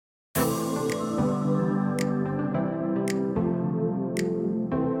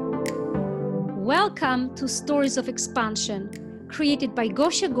Welcome to Stories of Expansion, created by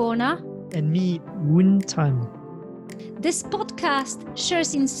Gosha Gona and me, Woon Tan. This podcast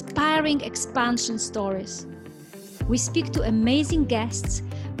shares inspiring expansion stories. We speak to amazing guests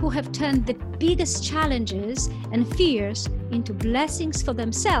who have turned the biggest challenges and fears into blessings for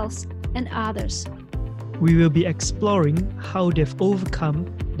themselves and others. We will be exploring how they've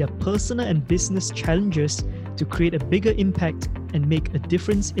overcome their personal and business challenges to create a bigger impact and make a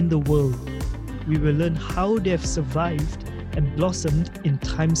difference in the world. We will learn how they have survived and blossomed in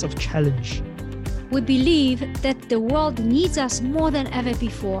times of challenge. We believe that the world needs us more than ever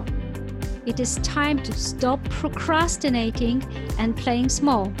before. It is time to stop procrastinating and playing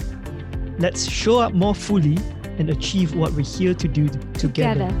small. Let's show up more fully and achieve what we're here to do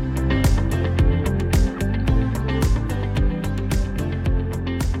together.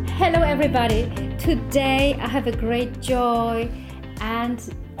 Hello everybody. Today I have a great joy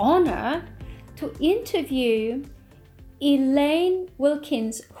and honor to interview Elaine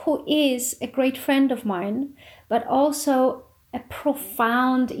Wilkins, who is a great friend of mine, but also a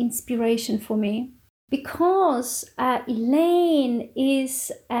profound inspiration for me, because Elaine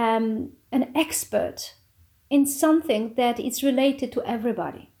is an expert in something that is related to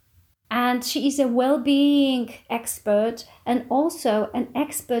everybody. And she is a well-being expert and also an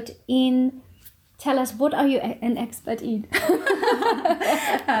expert in, tell us, what are you an expert in?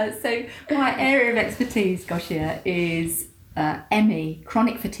 So my area of expertise, Goshia, is ME,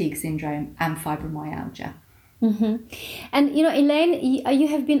 chronic fatigue syndrome, and fibromyalgia. Mm-hmm. And you know, Elaine, you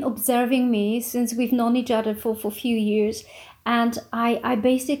have been observing me since we've known each other for a few years, and I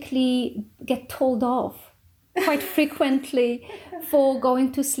basically get told off quite frequently for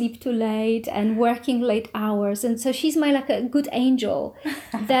going to sleep too late and working late hours. And so she's like a good angel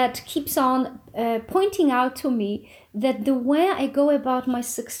that keeps on pointing out to me that the way I go about my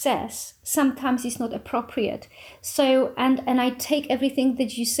success sometimes is not appropriate. So, and I take everything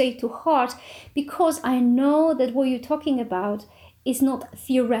that you say to heart, because I know that what you're talking about is not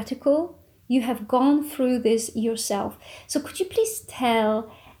theoretical. You have gone through this yourself. So could you please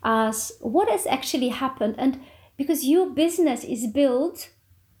tell us what has actually happened? And because your business is built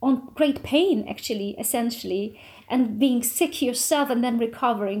on great pain, actually, essentially, and being sick yourself and then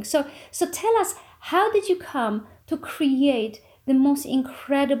recovering. So tell us, how did you come to create the most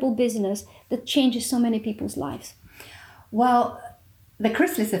incredible business that changes so many people's lives? Well, the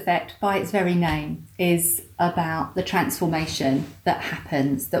chrysalis effect, by its very name, is about the transformation that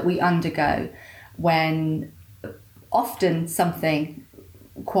happens, that we undergo when often something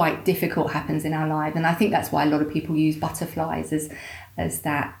quite difficult happens in our life. And I think that's why a lot of people use butterflies as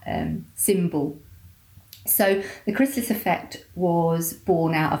that symbol. So the chrysalis effect was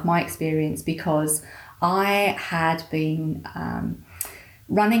born out of my experience, because I had been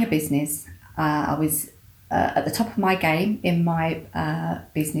running a business. I was at the top of my game in my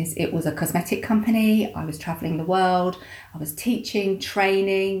business. It was a cosmetic company. I was traveling the world. I was teaching,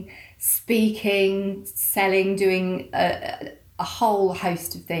 training, speaking, selling, doing a whole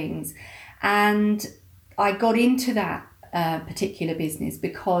host of things. And I got into that particular business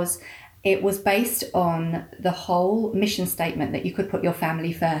because it was based on the whole mission statement that you could put your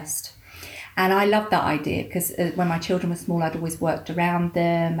family first. And I loved that idea, because when my children were small, I'd always worked around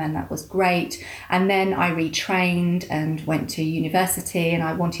them, and that was great. And then I retrained and went to university, and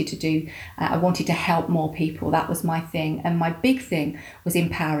I wanted to help more people. That was my thing. And my big thing was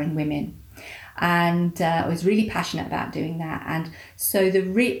empowering women. And I was really passionate about doing that. And so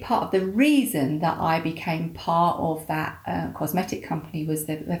part of the reason that I became part of that cosmetic company was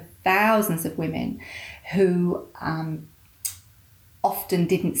the thousands of women who often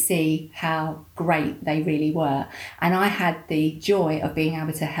didn't see how great they really were. And I had the joy of being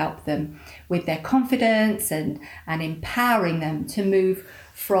able to help them with their confidence and empowering them to move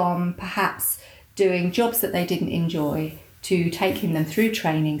from perhaps doing jobs that they didn't enjoy to taking them through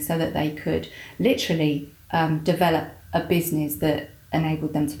training so that they could literally develop a business that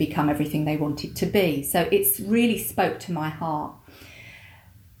enabled them to become everything they wanted to be. So it's really spoke to my heart.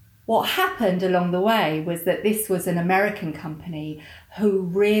 What happened along the way was that this was an American company who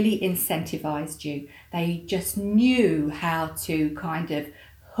really incentivized you. They just knew how to kind of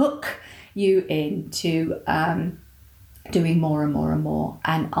hook you into doing more and more and more.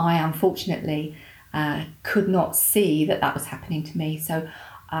 And I, unfortunately, could not see that was happening to me. So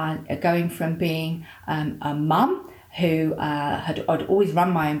going from being a mum who I'd always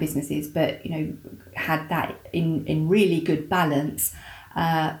run my own businesses, but had that in really good balance,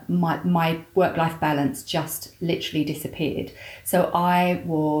 my work-life balance just literally disappeared. So I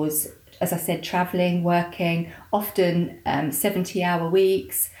was, as I said, traveling, working, often 70-hour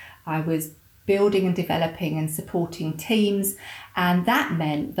weeks. I was building and developing and supporting teams. And that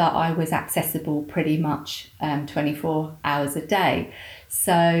meant that I was accessible pretty much 24 hours a day.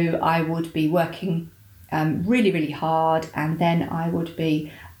 So I would be working really, really hard, and then I would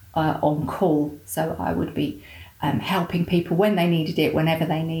be on call. So I would be helping people when they needed it, whenever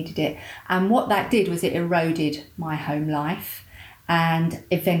they needed it. And what that did was it eroded my home life, and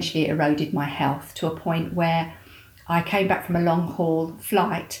eventually it eroded my health to a point where I came back from a long haul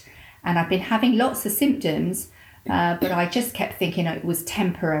flight and I'd been having lots of symptoms, but I just kept thinking it was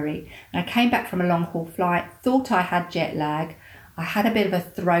temporary. And I came back from a long haul flight, thought I had jet lag. I had a bit of a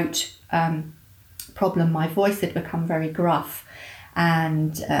throat problem. My voice had become very gruff,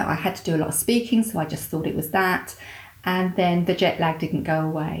 and I had to do a lot of speaking, so I just thought it was that. And then the jet lag didn't go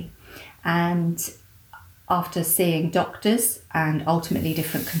away. And after seeing doctors and ultimately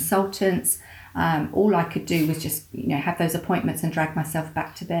different consultants, all I could do was just, have those appointments and drag myself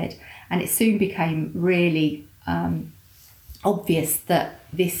back to bed. And it soon became really obvious that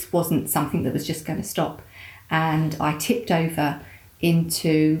this wasn't something that was just going to stop. And I tipped over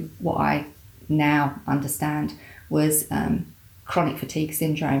into what I now understand was chronic fatigue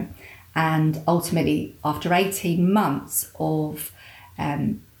syndrome. And ultimately, after 18 months of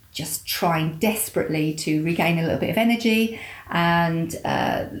just trying desperately to regain a little bit of energy and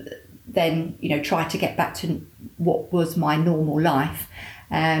then, try to get back to what was my normal life,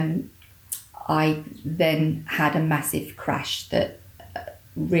 I then had a massive crash that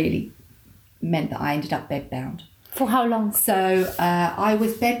really meant that I ended up bedbound. For how long? So I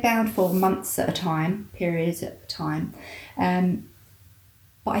was bedbound for months at a time, periods at a time.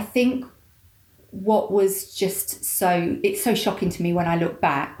 But I think what was just it's so shocking to me when I look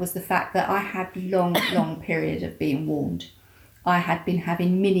back was the fact that I had long period of being warned. I had been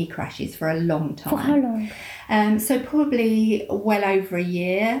having mini crashes for a long time. For how long? So probably well over a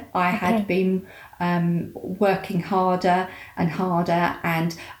year. I had been working harder and harder,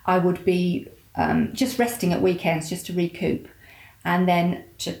 and I would be just resting at weekends just to recoup, and then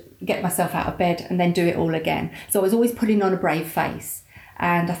to get myself out of bed and then do it all again. So I was always putting on a brave face,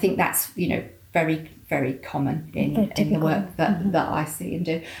 and I think that's very, very common in the work that I see and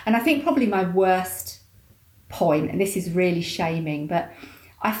do. And I think probably my worst point, and this is really shaming, but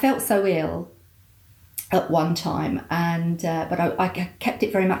I felt so ill at one time, and but I kept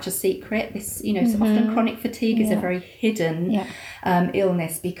it very much a secret. This, so often chronic fatigue is a very hidden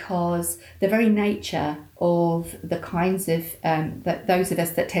illness, because the very nature of the kinds of that those of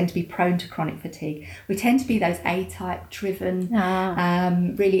us that tend to be prone to chronic fatigue, we tend to be those A-type driven,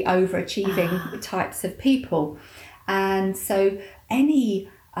 really overachieving types of people, and so any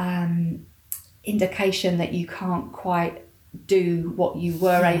indication that you can't quite do what you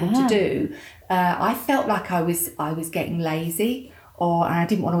were able to do, I felt like I was getting lazy, and I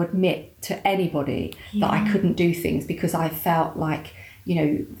didn't want to admit to anybody that I couldn't do things, because I felt like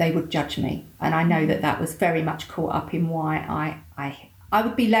they would judge me. And I know that was very much caught up in why I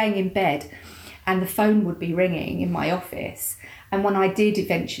would be laying in bed and the phone would be ringing in my office, and when I did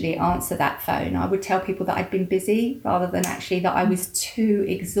eventually answer that phone, I would tell people that I'd been busy, rather than actually that I was too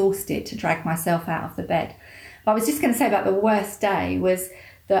exhausted to drag myself out of the bed. But I was just going to say about the worst day was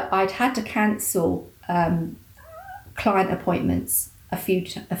that I'd had to cancel client appointments a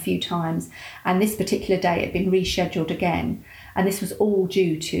few times, and this particular day had been rescheduled again, and this was all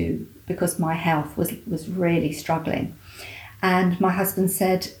due to because my health was really struggling. And my husband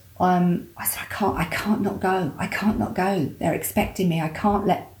said, I said, I can't not go. They're expecting me. I can't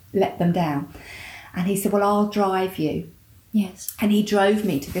let them down. And he said, well, I'll drive you. Yes. And he drove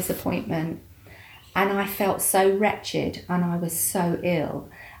me to this appointment, and I felt so wretched and I was so ill.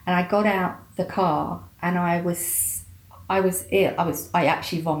 And I got out the car and I was ill. I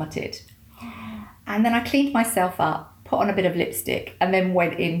actually vomited. And then I cleaned myself up, put on a bit of lipstick, and then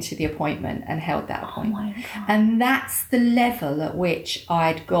went into the appointment and held that appointment. Oh my God. And that's the level at which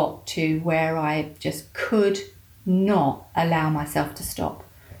I'd got to, where I just could not allow myself to stop.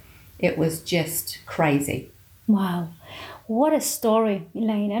 It was just crazy. Wow. What a story,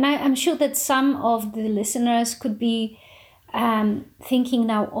 Elaine. And I'm sure that some of the listeners could be thinking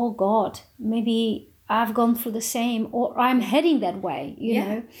now, oh God, maybe I've gone through the same, or I'm heading that way, you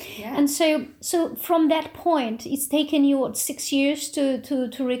know. Yeah. And so from that point, it's taken you 6 years to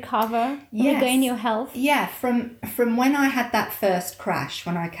recover, regain your health. Yeah, from when I had that first crash,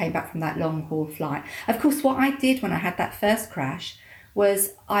 when I came back from that long haul flight. Of course, what I did when I had that first crash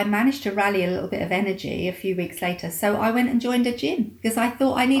was I managed to rally a little bit of energy a few weeks later. So I went and joined a gym because I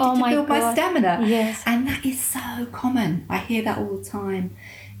thought I needed to build my stamina. Yes. And that is so common. I hear that all the time.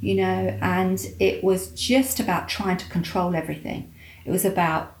 And it was just about trying to control everything. It was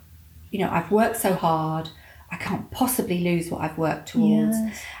about I've worked so hard, I can't possibly lose what I've worked towards.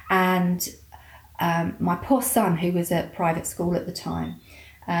 Yes. And my poor son, who was at private school at the time,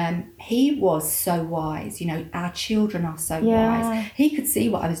 he was so wise. Our children are so wise. He could see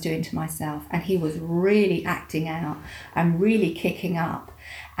what I was doing to myself, and he was really acting out and really kicking up.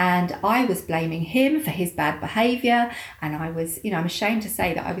 And I was blaming him for his bad behaviour. And I was, I'm ashamed to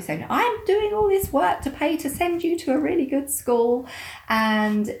say that I was saying, I'm doing all this work to pay to send you to a really good school.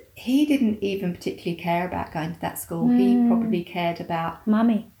 And he didn't even particularly care about going to that school. He probably cared about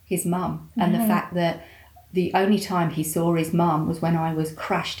his mum, and the fact that the only time he saw his mum was when I was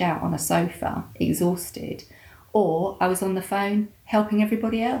crashed out on a sofa, exhausted, or I was on the phone helping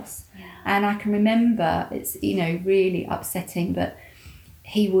everybody else. Yeah. And I can remember, it's, really upsetting, but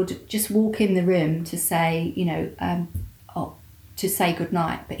he would just walk in the room to say, to say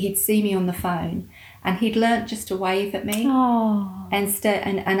goodnight, but he'd see me on the phone and he'd learnt just to wave at me. Oh.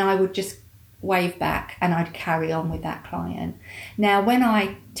 And I would just wave back and I'd carry on with that client. Now, when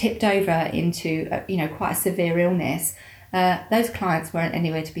I tipped over into, quite a severe illness, those clients weren't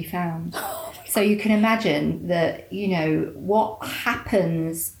anywhere to be found. So you can imagine that, what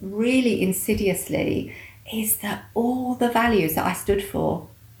happens really insidiously is that all the values that I stood for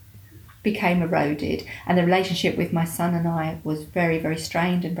became eroded, and the relationship with my son and I was very, very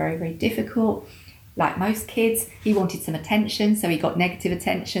strained and very, very difficult. Like most kids, he wanted some attention, so he got negative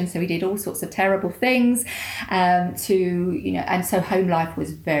attention, so he did all sorts of terrible things, and so home life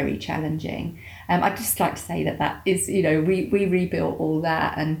was very challenging. I'd just like to say that is, we rebuilt all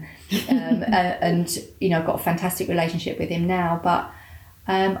that, and I've got a fantastic relationship with him now, but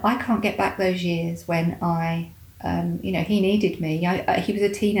I can't get back those years when he needed me. He was a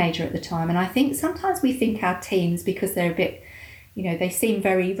teenager at the time, and I think sometimes we think our teens, because they're a bit, they seem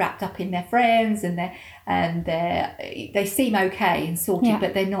very wrapped up in their friends and they seem okay and sorted,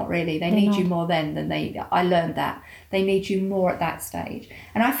 but they're not really. They need you more then than I learned that. They need you more at that stage.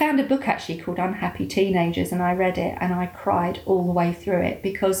 And I found a book actually called Unhappy Teenagers, and I read it and I cried all the way through it,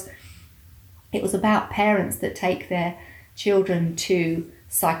 because it was about parents that take their children to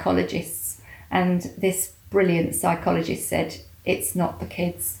psychologists, and this brilliant psychologist said, it's not the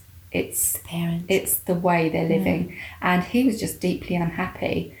kids, it's the parents, it's the way they're living. And he was just deeply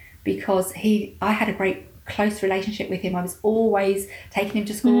unhappy because I had a great close relationship with him. I was always taking him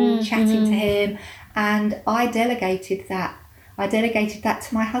to school, chatting to him, and I delegated that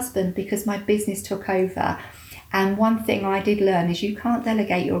to my husband because my business took over. And one thing I did learn is you can't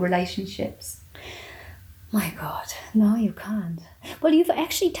delegate your relationships. My God, no, you can't. Well, you've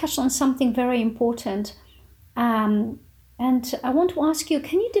actually touched on something very important. And I want to ask you,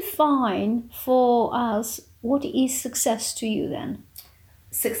 can you define for us what is success to you then?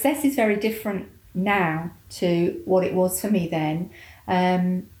 Success is very different now to what it was for me then.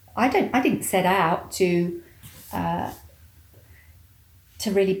 I didn't set out to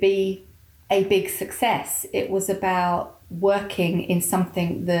really be a big success. It was about working in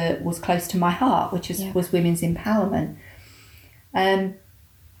something that was close to my heart, which was women's empowerment.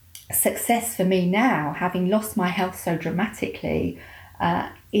 Success for me now, having lost my health so dramatically,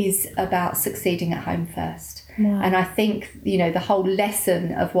 is about succeeding at home first. Wow. And I think, the whole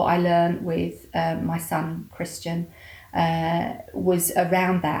lesson of what I learned with my son, Christian, was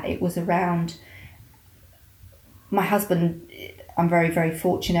around that. It was around my husband. I'm very, very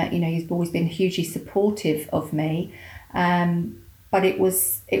fortunate. He's always been hugely supportive of me. But it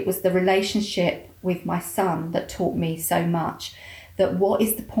was the relationship with my son that taught me so much. That what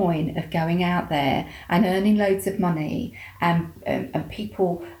is the point of going out there and earning loads of money and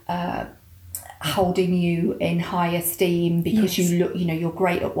people holding you in high esteem because you look, you're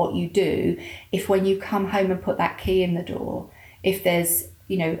great at what you do, if when you come home and put that key in the door, if there's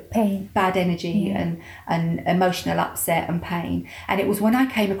pain, bad energy and emotional upset and pain. And it was when I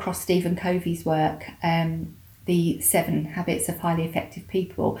came across Stephen Covey's work, The 7 Habits of Highly Effective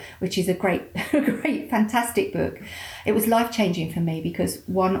People, which is a great, fantastic book. It was life-changing for me because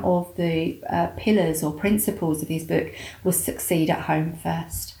one of the pillars or principles of his book was succeed at home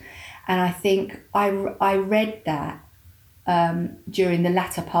first. And I think I read that during the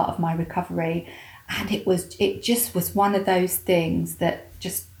latter part of my recovery, and it just was one of those things that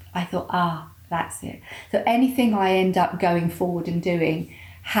just, I thought, that's it. So anything I end up going forward and doing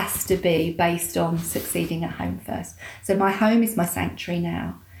has to be based on succeeding at home first. So my home is my sanctuary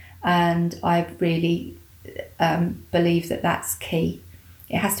now, and I really believe that that's key.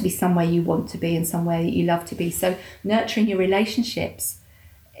 It has to be somewhere you want to be and somewhere that you love to be. So nurturing your relationships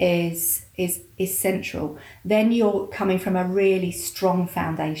is central. Then you're coming from a really strong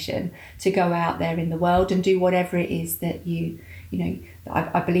foundation to go out there in the world and do whatever it is that you know.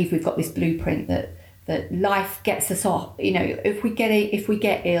 I believe we've got this blueprint that life gets us off. You know, if we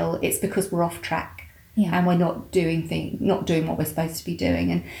get ill, it's because we're off track, and we're not doing what we're supposed to be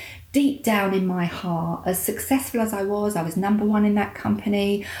doing. And deep down in my heart, as successful as I was number one in that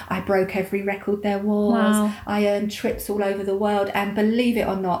company. I broke every record there was. Wow. I earned trips all over the world, and believe it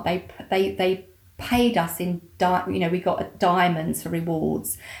or not, they paid us in we got diamonds for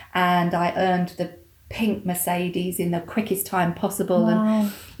rewards, and I earned the pink Mercedes in the quickest time possible. Wow.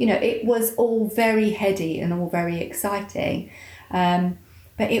 And it was all very heady and all very exciting,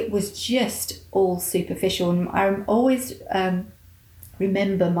 but it was just all superficial. And I always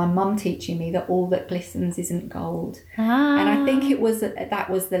remember my mum teaching me that all that glistens isn't gold. And I think that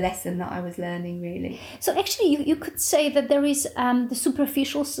was the lesson that I was learning, really. So actually you could say that there is the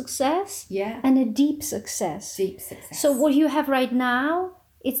superficial success and a deep success. So what you have right now,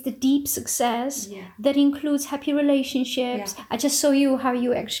 it's the deep success that includes happy relationships. I just saw how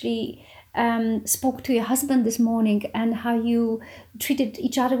you actually spoke to your husband this morning, and how you treated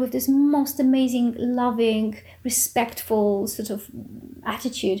each other with this most amazing, loving, respectful sort of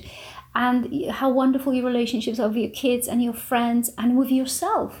attitude, and how wonderful your relationships are with your kids and your friends and with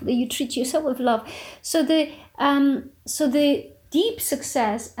yourself, that you treat yourself with love. So the deep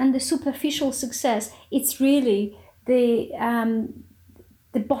success and the superficial success, it's really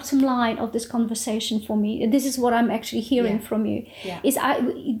the bottom line of this conversation for me. This is what I'm actually hearing from you. Is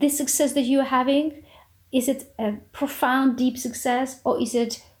this success that you're having, is it a profound, deep success, or is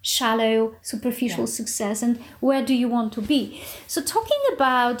it shallow, superficial success? And where do you want to be? So talking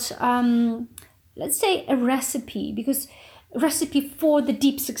about, let's say, a recipe for the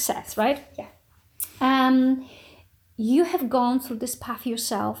deep success, right? You have gone through this path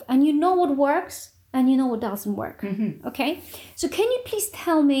yourself, and you know what works and you know what doesn't work. Okay, so can you please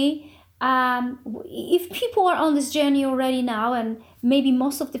tell me, if people are on this journey already now, and maybe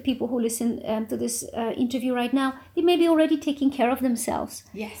most of the people who listen to this interview right now, they may be already taking care of themselves,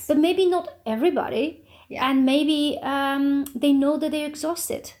 but maybe not everybody, and maybe they know that they're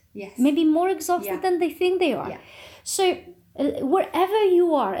exhausted, maybe more exhausted than they think they are. So wherever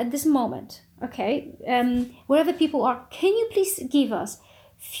you are at this moment, okay, wherever people are, can you please give us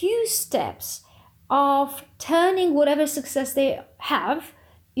few steps of turning whatever success they have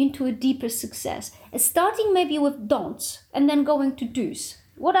into a deeper success, starting maybe with don'ts and then going to do's?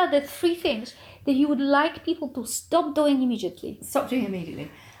 What are the 3 things that you would like people to stop doing immediately? So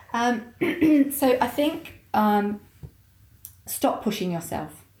I think stop pushing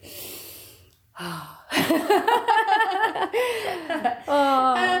yourself.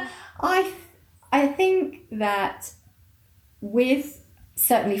 I think that with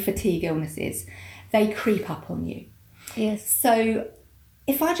certainly fatigue illnesses, they creep up on you. Yes. So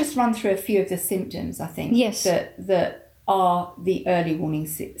if I just run through a few of the symptoms, I think that are the early warning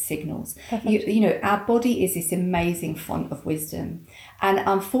signals. Our body is this amazing font of wisdom. And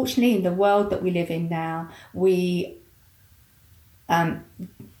unfortunately, in the world that we live in now, we have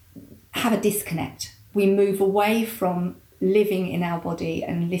a disconnect. We move away from living in our body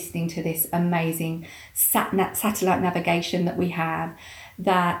and listening to this amazing satellite navigation that we have,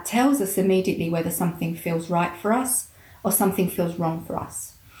 that tells us immediately whether something feels right for us or something feels wrong for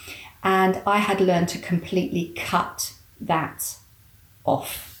us. And I had learned to completely cut that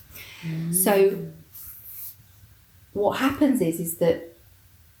off. So what happens is that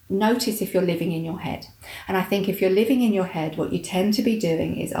notice if you're living in your head. And I think if you're living in your head, what you tend to be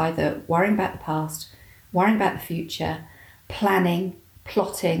doing is either worrying about the past, worrying about the future, planning,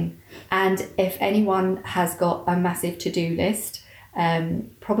 plotting, and if anyone has got a massive to-do list,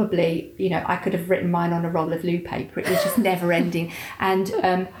 probably, I could have written mine on a roll of loo paper. It was just never ending.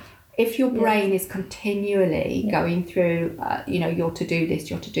 And if your brain is continually going through, your to-do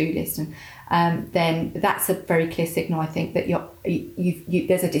list, and then that's a very clear signal, I think, that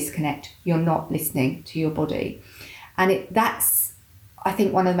there's a disconnect. You're not listening to your body. And that's, I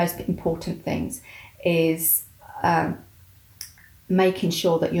think, one of the most important things is making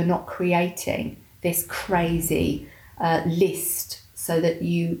sure that you're not creating this crazy list so that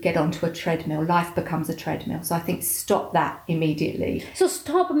you get onto a treadmill. Life becomes a treadmill. So I think stop that immediately. So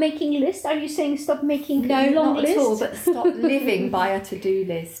stop making lists? Are you saying stop making long lists? No, not at all, but stop living by a to-do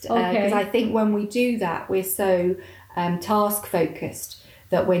list. Because I think when we do that, we're so task-focused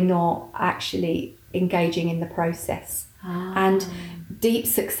that we're not actually engaging in the process. And deep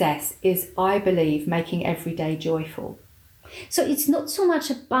success is, I believe, making every day joyful. So it's not so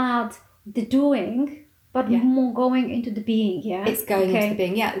much about the doing, but Yeah. more going into the being. Yeah, It's going into the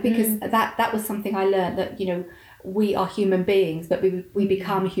being, yeah, because that was something I learned, that, you know, we are human beings, but we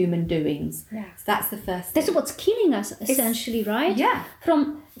become human doings. Yeah. So that's the first That's thing. what's killing us, essentially, right? Yeah.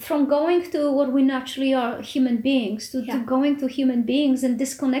 From going to what we naturally are, human beings, to going to human beings and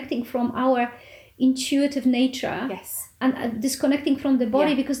disconnecting from our intuitive nature. Yes. And disconnecting from the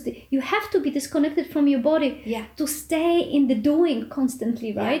body, Yeah. because you have to be disconnected from your body Yeah. to stay in the doing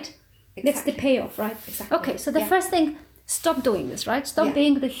constantly, right? That's the Exactly. payoff, right? Exactly. Okay, so the Yeah. first thing, stop doing this, right? Stop Yeah.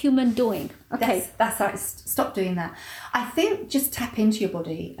 being the human doing. Okay. That's right. Stop doing that. I think just tap into your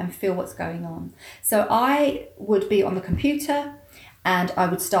body and feel what's going on. So I would be on the computer and I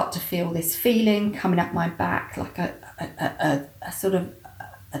would start to feel this feeling coming up my back, like a sort of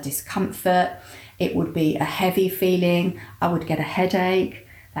a discomfort. It would be a heavy feeling. I would get a headache.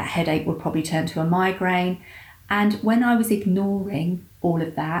 That headache would probably turn to a migraine. And when I was ignoring all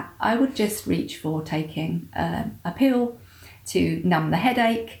of that, I would just reach for taking a pill to numb the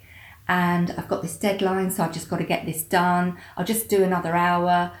headache. And I've got this deadline, so I've just got to get this done. I'll just do another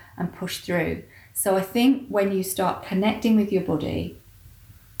hour and push through. So I think when you start connecting with your body,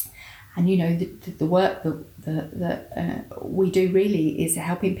 and you know, the work that we do really is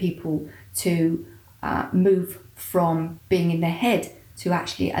helping people to move from being in their head to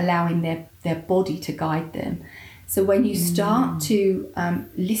actually allowing their body to guide them. So when you start to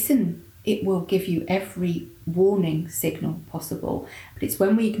listen, it will give you every warning signal possible. But it's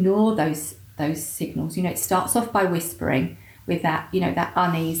when we ignore those signals. You know, it starts off by whispering with that, you know, that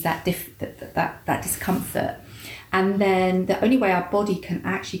unease, that discomfort. And then the only way our body can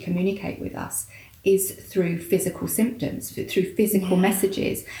actually communicate with us is through physical symptoms, through physical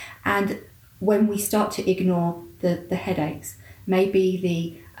messages. And when we start to ignore the headaches,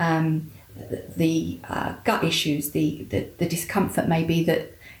 maybe the gut issues, the discomfort may be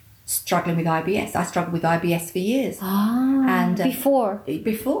that struggling with IBS. I struggled with IBS for years. And Before.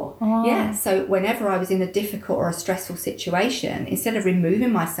 Yeah. So whenever I was in a difficult or a stressful situation, instead of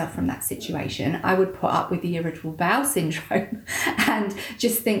removing myself from that situation, I would put up with the irritable bowel syndrome and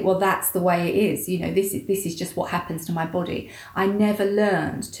just think, well, that's the way it is. You know, this is just what happens to my body. I never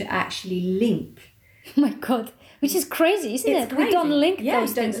learned to actually link. Oh my God. Which is crazy, isn't it? Crazy. We don't link Yeah, those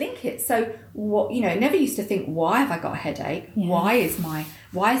you don't things. link it. So what, you know, never used to think, why have I got a headache? Yeah. Why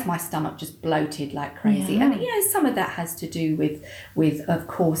is my stomach just bloated like crazy? Yeah. And you know, some of that has to do with of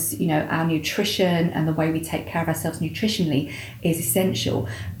course, you know, our nutrition and the way we take care of ourselves nutritionally is essential.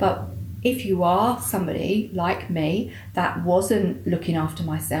 But if you are somebody like me that wasn't looking after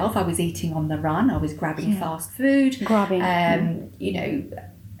myself, I was eating on the run, I was grabbing fast food, you know,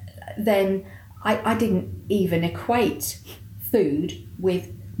 then I didn't even equate food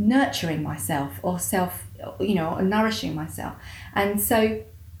with nurturing myself or or nourishing myself. And so,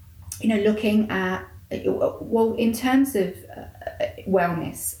 you know, looking at, well, in terms of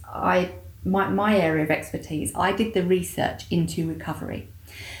wellness, my area of expertise, I did the research into recovery.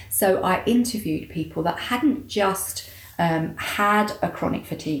 So I interviewed people that hadn't just had a chronic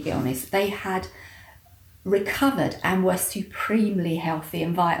fatigue illness, they had recovered and were supremely healthy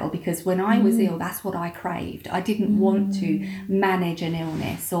and vital, because when I was ill, that's what I craved. I didn't want to manage an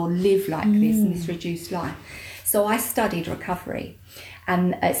illness or live like this in this reduced life. So I studied recovery.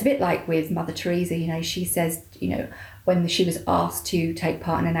 And it's a bit like with Mother Teresa, you know, she says, you know, when she was asked to take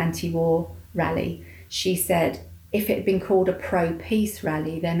part in an anti-war rally, she said, if it had been called a pro-peace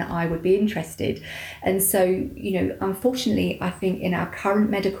rally, then I would be interested. And so, you know, unfortunately, I think in our current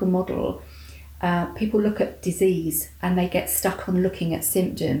medical model, people look at disease and they get stuck on looking at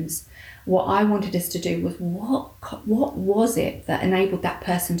symptoms. What I wanted us to do was what was it that enabled that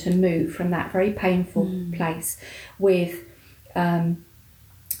person to move from that very painful place with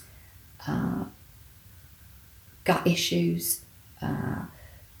gut issues,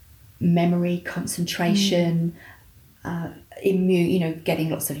 memory, concentration, immune, you know,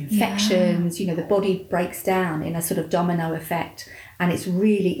 getting lots of infections, you know, the body breaks down in a sort of domino effect. And it's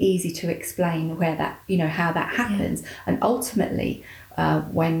really easy to explain where that, you know, how that happens. And ultimately,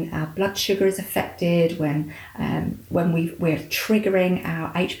 when our blood sugar is affected, when we're triggering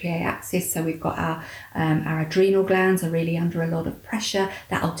our HPA axis, so we've got our adrenal glands are really under a lot of pressure.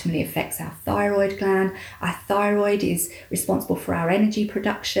 That ultimately affects our thyroid gland. Our thyroid is responsible for our energy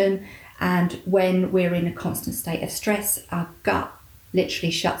production. And when we're in a constant state of stress, our gut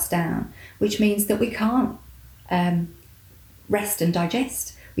literally shuts down, which means that we can't rest and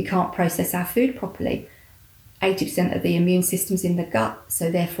digest. We can't process our food properly. 80% of the immune system's in the gut,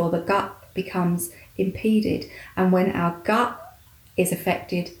 so therefore the gut becomes impeded. And when our gut is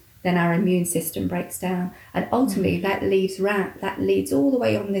affected, then our immune system breaks down, and ultimately that leads all the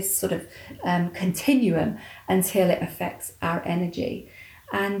way on this sort of continuum until it affects our energy.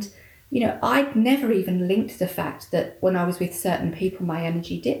 And I'd never even linked the fact that when I was with certain people, my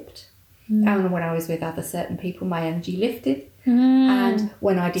energy dipped. And when I was with other certain people, my energy lifted. And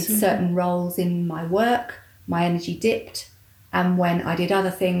when I did certain roles in my work, my energy dipped. And when I did other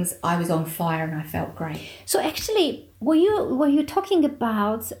things, I was on fire and I felt great. So actually, what you're talking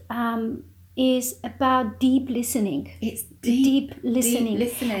about is about deep listening. It's deep listening. Deep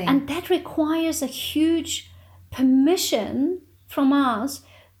listening. And that requires a huge permission from us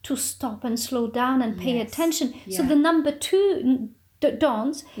to stop and slow down and pay attention. Yeah. So the number 2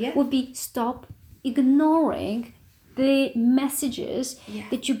 dawns would be stop ignoring the messages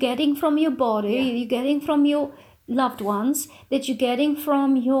that you're getting from your body, you're getting from your loved ones, that you're getting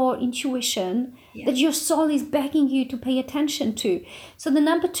from your intuition, that your soul is begging you to pay attention to. So the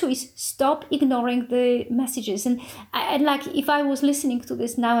number 2 is stop ignoring the messages. And like if I was listening to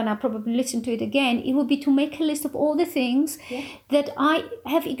this now, and I probably listen to it again, it would be to make a list of all the things that I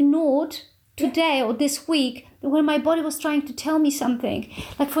have ignored today or this week when my body was trying to tell me something.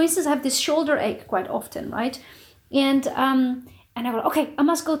 Like for instance, I have this shoulder ache quite often, right? And I go, okay, I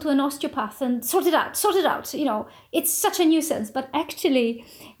must go to an osteopath and sort it out. It's such a nuisance. But actually,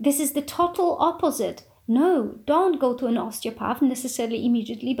 this is the total opposite. No, don't go to an osteopath necessarily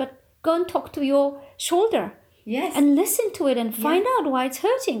immediately, but go and talk to your shoulder. Yes. And listen to it and find out why it's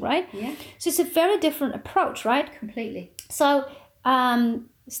hurting, right? Yeah. So it's a very different approach, right? Completely. So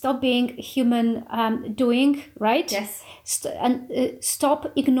stop being human doing, right? Yes.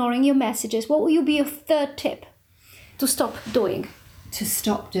 Stop ignoring your messages. What will be your 3rd tip? To stop doing. To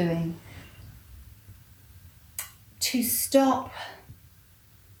stop doing. To stop.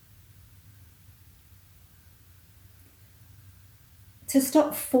 To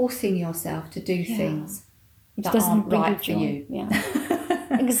stop forcing yourself to do things that aren't bring right for you. Yeah.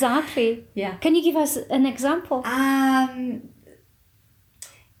 Exactly. Yeah. Can you give us an example?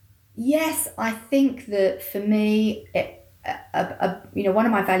 Yes, I think that for me, one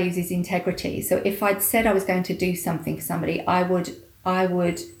of my values is integrity. So if I'd said I was going to do something for somebody, I would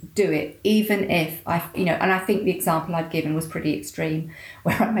do it, even if and I think the example I've given was pretty extreme,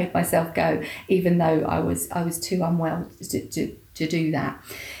 where I made myself go, even though I was too unwell to do that.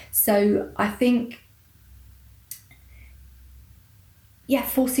 So I think,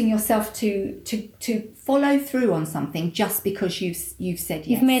 forcing yourself to follow through on something just because you've said yes.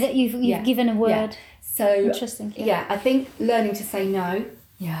 You've made it. You've given a word. Yeah. So interesting. Yeah, I think learning to say no.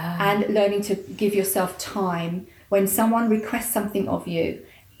 Yeah. And learning to give yourself time. When someone requests something of you,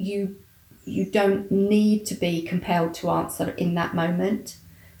 you don't need to be compelled to answer in that moment.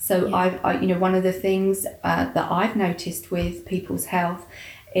 So I one of the things that I've noticed with people's health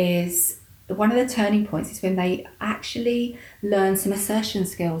is one of the turning points is when they actually learn some assertion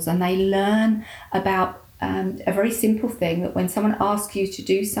skills, and they learn about a very simple thing, that when someone asks you to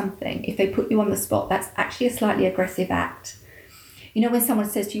do something, if they put you on the spot, that's actually a slightly aggressive act. When someone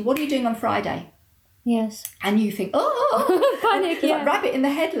says to you, "What are you doing on Friday?" Yes. And you think, "Oh, panic!" Like rabbit in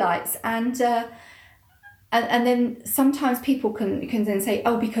the headlights, and then sometimes people can then say,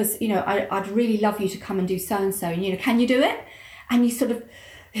 "Oh, because I'd really love you to come and do so and so, and can you do it?" And you sort of,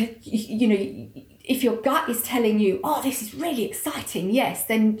 if your gut is telling you, "Oh, this is really exciting," yes,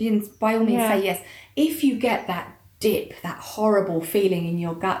 then by all means say yes. If you get that dip, that horrible feeling in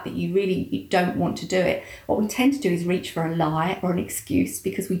your gut that you don't want to do it, what we tend to do is reach for a lie or an excuse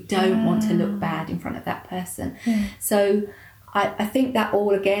because we don't want to look bad in front of that person. So I think that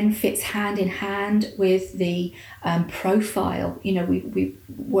all again fits hand in hand with the profile. We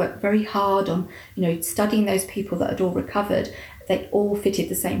worked very hard on studying those people that had all recovered. They all fitted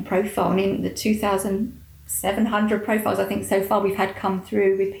the same profile, and in the 2,700 profiles I think so far we've had come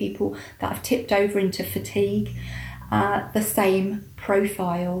through with people that have tipped over into fatigue, the same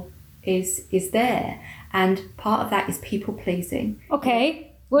profile is there, and part of that is people pleasing. Okay.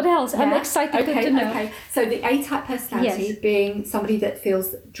 What else? I'm excited to know. Okay. So the A-type personality being somebody that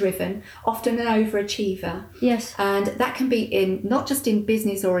feels driven, often an overachiever. Yes. And that can be not just in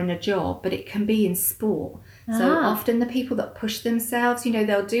business or in a job, but it can be in sport. So often the people that push themselves,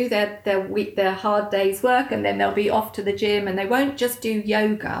 they'll do their hard day's work, and then they'll be off to the gym, and they won't just do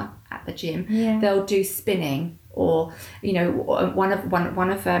yoga at the gym. Yeah. They'll do spinning, or one of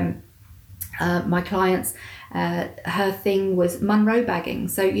my clients, her thing was Munro bagging.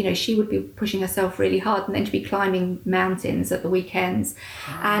 So she would be pushing herself really hard, and then she'd be climbing mountains at the weekends.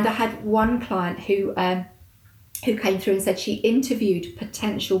 And I had one client who came through and said she interviewed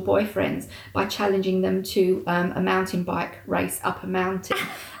potential boyfriends by challenging them to a mountain bike race up a mountain.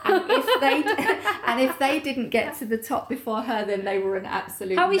 And if they didn't get to the top before her, then they were an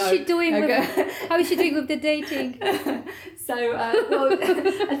absolute. How is she doing? no-go. How is she doing with the dating? So, well,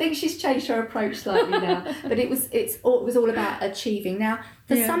 I think she's changed her approach slightly now. But it was all about achieving. Now,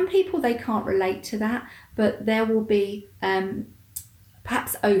 for some people, they can't relate to that, but there will be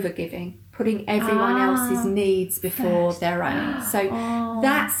perhaps overgiving, putting everyone else's needs before their own. So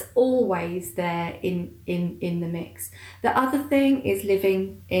that's always there in the mix. The other thing is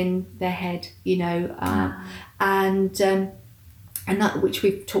living in their head, and that, which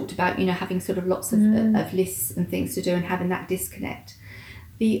we've talked about, having sort of lots of lists and things to do and having that disconnect.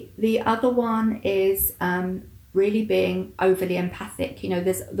 The other one is really being overly empathic.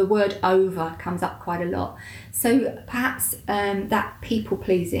 There's the word over comes up quite a lot. So perhaps that people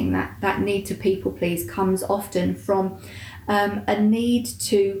pleasing, that need to people please comes often from a need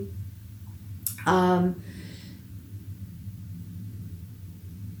to where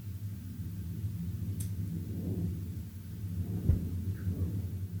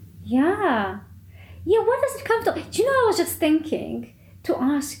does it come from? Do you know, I was just thinking to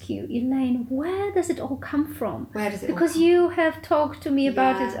ask you, Elaine, where does it all come from? Where does it because all come you have talked to me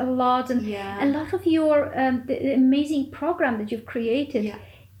about it a lot, and a lot of your the amazing program that you've created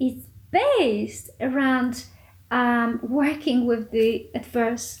is based around working with the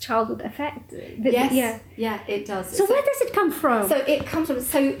adverse childhood effect. It does. So where does it come from? So it comes from.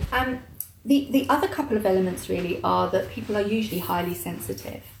 So the other couple of elements really are that people are usually highly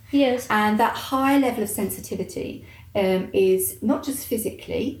sensitive. Yes. And that high level of sensitivity is not just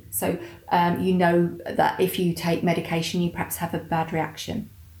physically. So that if you take medication, you perhaps have a bad reaction.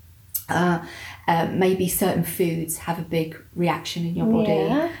 Maybe certain foods have a big reaction in your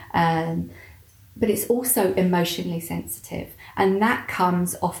body. But it's also emotionally sensitive, and that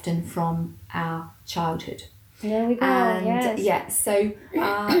comes often from our childhood. There we go. And so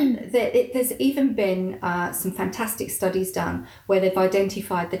there's even been some fantastic studies done where they've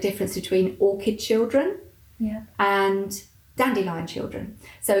identified the difference between orchid children and dandelion children.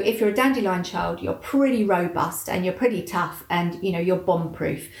 So if you're a dandelion child, you're pretty robust and you're pretty tough, and you're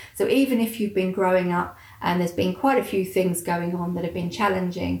bomb-proof. So even if you've been growing up and there's been quite a few things going on that have been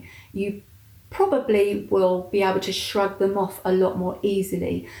challenging, you probably will be able to shrug them off a lot more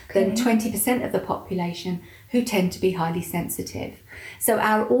easily than 20% of the population who tend to be highly sensitive. So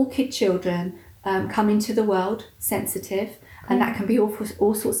our orchid children come into the world sensitive, and that can be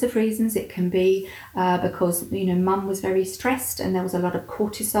all sorts of reasons. It can be because mum was very stressed and there was a lot of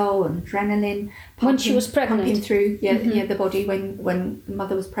cortisol and adrenaline when she was pregnant, pumping through the body when the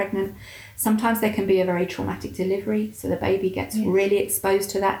mother was pregnant. Sometimes there can be a very traumatic delivery, so the baby gets really exposed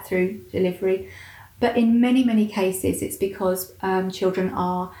to that through delivery. But in many, many cases, it's because children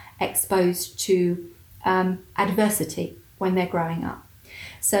are exposed to adversity when they're growing up.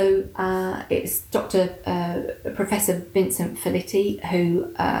 So it's Professor Vincent Felitti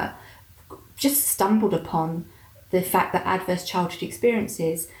who just stumbled upon the fact that adverse childhood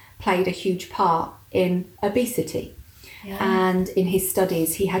experiences played a huge part in obesity. And in his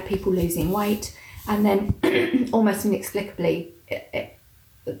studies, he had people losing weight, and then almost inexplicably,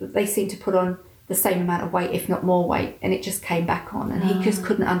 they seemed to put on the same amount of weight, if not more weight, and it just came back on, and he just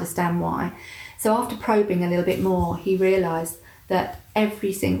couldn't understand why. So after probing a little bit more, he realised that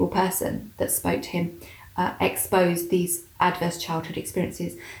every single person that spoke to him exposed these adverse childhood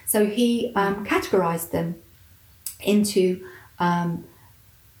experiences. So he categorised them into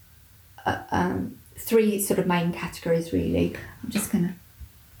three sort of main categories, really. I'm just going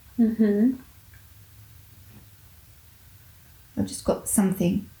to... I've just got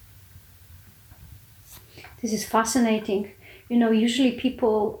something. This is fascinating. Usually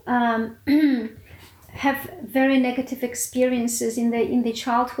people have very negative experiences in their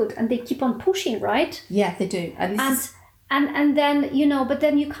childhood, and they keep on pushing, right? Yeah, they do. And then but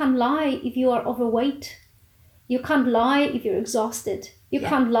then you can't lie if you are overweight. You can't lie if you're exhausted. You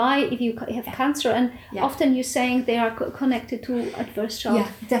can't lie if you have cancer, and often you're saying they are connected to adverse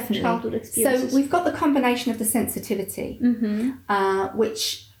childhood experiences. So we've got the combination of the sensitivity,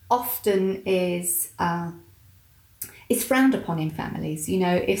 which often is frowned upon in families.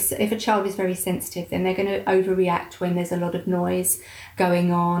 If a child is very sensitive, then they're going to overreact when there's a lot of noise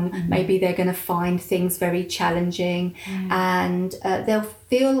going on. Maybe they're going to find things very challenging, and they'll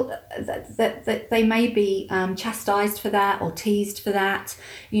feel that they may be chastised for that or teased for that.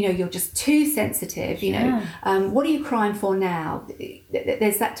 You're just too sensitive. What are you crying for now?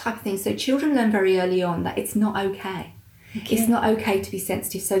 There's that type of thing. So children learn very early on that it's not okay. It's not okay to be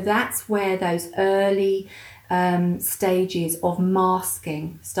sensitive. So that's where those early stages of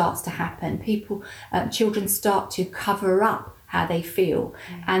masking starts to happen. Children start to cover up how they feel,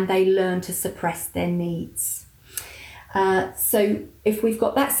 and they learn to suppress their needs. So if we've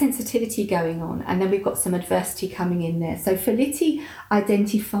got that sensitivity going on, and then we've got some adversity coming in there. So Felitti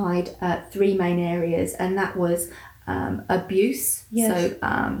identified 3 main areas, and that was abuse. Yes. So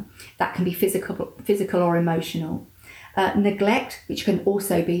that can be physical or emotional. Neglect, which can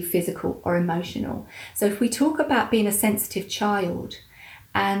also be physical or emotional. So if we talk about being a sensitive child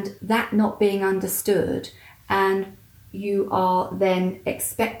and that not being understood, and you are then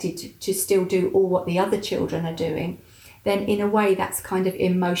expected to still do all what the other children are doing, then in a way that's kind of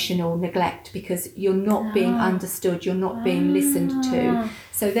emotional neglect, because you're not being understood, you're not being listened to.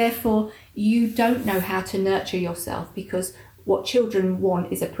 So therefore you don't know how to nurture yourself, because what children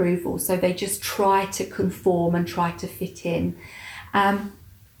want is approval. So they just try to conform and try to fit in.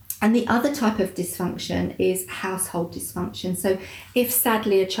 And the other type of dysfunction is household dysfunction. So if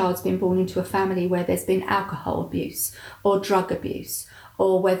sadly a child's been born into a family where there's been alcohol abuse or drug abuse,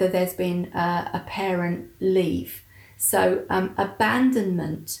 or whether there's been a parent leave. So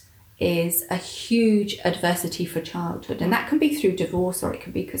abandonment is a huge adversity for childhood, and that can be through divorce, or it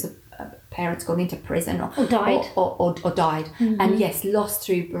can be because a parent's gone into prison or died. Or died. And yes, lost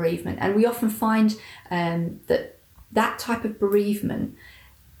through bereavement. And we often find that type of bereavement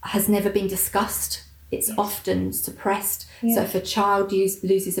has never been discussed. It's often suppressed. Yes. So if a child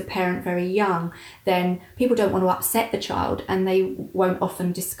loses a parent very young, then people don't want to upset the child, and they won't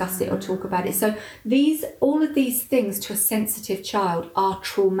often discuss it or talk about it. So all of these things to a sensitive child are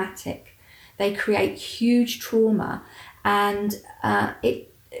traumatic. They create huge trauma, and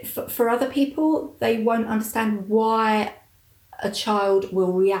for other people, they won't understand why a child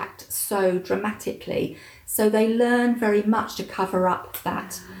will react so dramatically. So they learn very much to cover up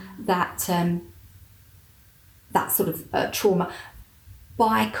that sort of trauma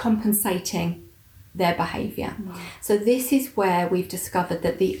by compensating their behaviour. So this is where we've discovered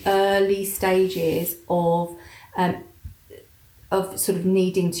that the early stages of sort of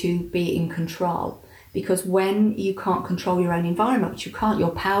needing to be in control, because when you can't control your own environment, which you can't,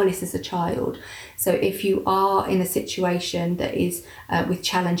 you're powerless as a child. So if you are in a situation that is with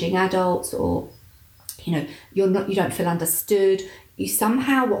challenging adults, or you don't feel understood,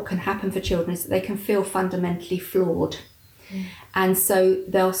 what can happen for children is that they can feel fundamentally flawed. And so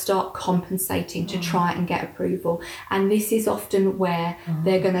they'll start compensating to try and get approval. And this is often where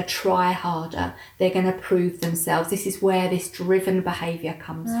they're going to try harder. They're going to prove themselves. This is where this driven behaviour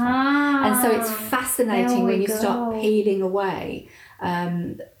comes from. And so it's fascinating when you start peeling away.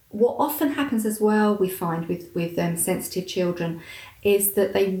 What often happens as well, we find with sensitive children, is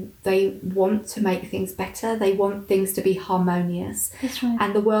that they want to make things better. They want things to be harmonious. That's right.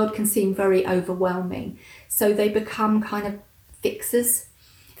 And the world can seem very overwhelming. So they become kind of fixers.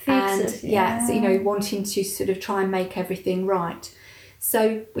 And so, wanting to sort of try and make everything right.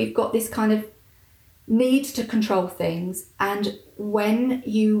 So we've got this kind of need to control things. And when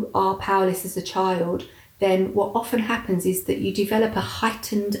you are powerless as a child, then what often happens is that you develop a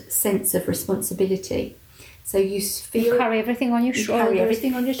heightened sense of responsibility. So you feel... You carry everything on your shoulders. Carry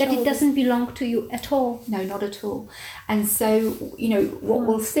everything on your shoulders. That it doesn't belong to you at all. No, not at all. And so, what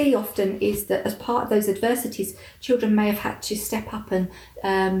we'll see often is that as part of those adversities, children may have had to step up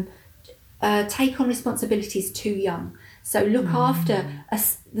and take on responsibilities too young. So look after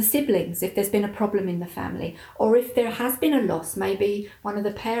the siblings if there's been a problem in the family, or if there has been a loss, maybe one of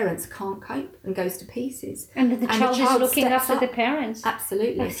the parents can't cope and goes to pieces. And the child is looking after the parents.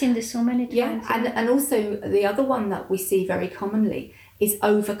 Absolutely. I've seen this so many times. Yeah, and also the other one that we see very commonly is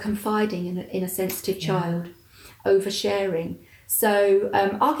over-confiding in a sensitive child, oversharing. So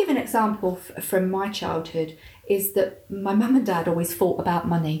I'll give an example from my childhood, is that my mum and dad always fought about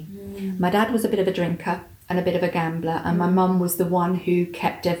money. My dad was a bit of a drinker and a bit of a gambler, and my mum was the one who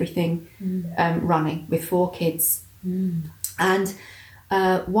kept everything running with 4 kids. And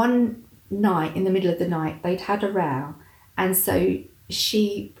one night, in the middle of the night, they'd had a row, and so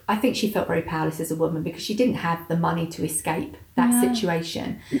I think she felt very powerless as a woman, because she didn't have the money to escape that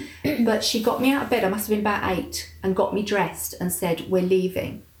situation. But she got me out of bed, I must have been about 8, and got me dressed and said, "We're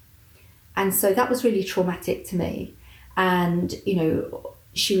leaving." And so that was really traumatic to me. And,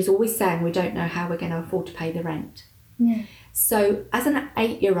 she was always saying, "We don't know how we're going to afford to pay the rent." Yeah. So as an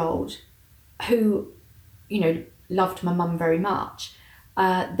 8-year-old who, loved my mum very much,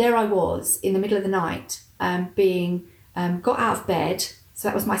 there I was in the middle of the night, being got out of bed. So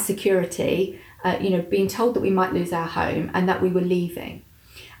that was my security, being told that we might lose our home and that we were leaving.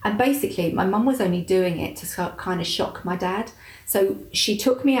 And basically my mum was only doing it to kind of shock my dad. So she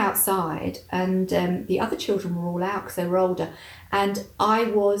took me outside, and the other children were all out because they were older. And I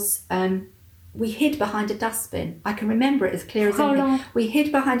was we hid behind a dustbin. I can remember it as clear as How anything. long? We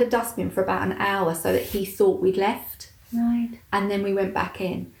hid behind a dustbin for about an hour so that he thought we'd left, Right. and then we went back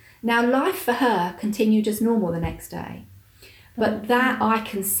in. Now, life for her continued as normal the next day. But that I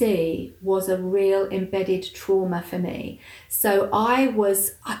can see was a real embedded trauma for me. So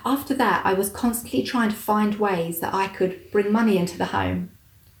after that, I was constantly trying to find ways that I could bring money into the home.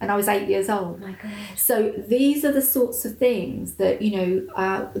 And I was 8 years old. Oh my God. So these are the sorts of things that,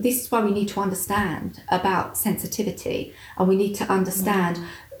 this is why we need to understand about sensitivity, and we need to understand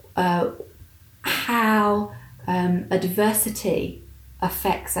how adversity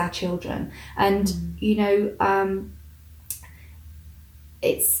affects our children. And,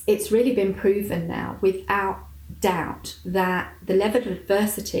 it's really been proven now without doubt that the level of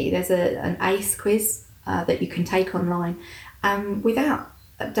adversity, there's an ACE quiz that you can take online, without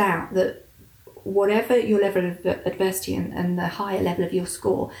a doubt that whatever your level of adversity and the higher level of your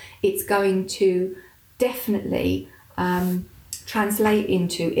score, it's going to definitely translate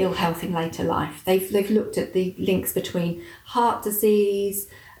into ill health in later life. They've looked at the links between heart disease,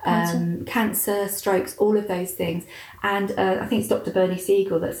 cancer, strokes, all of those things. And I think it's Dr. Bernie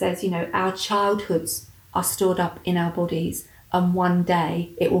Siegel that says, our childhoods are stored up in our bodies, and one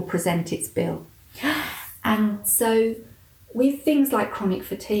day it will present its bill. And so with things like chronic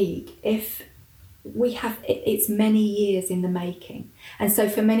fatigue, if we have, it's many years in the making. And so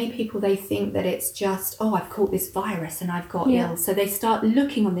for many people, they think that it's just, I've caught this virus and I've got ill. So they start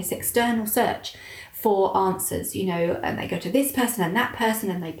looking on this external search for answers, and they go to this person and that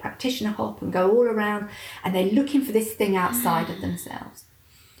person, and they practitioner hop and go all around, and they're looking for this thing outside of themselves.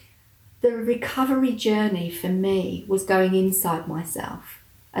 The recovery journey for me was going inside myself.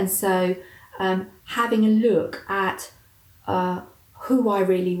 And so having a look at who I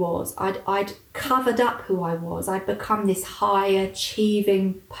really was. I'd covered up who I was. I'd become this high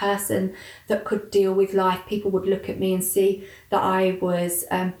achieving person that could deal with life. People would look at me and see that I was,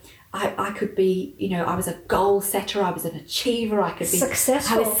 I could be, I was a goal setter. I was an achiever. I could be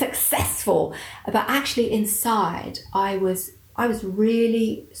successful. I was successful. But actually inside, I was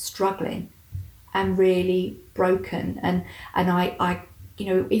really struggling and really broken. And I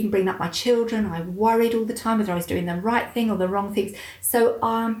even bringing up my children, I worried all the time whether I was doing the right thing or the wrong things. So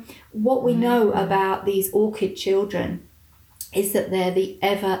what we know about these orchid children is that they're the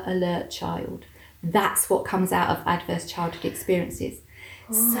ever alert child. That's what comes out of adverse childhood experiences.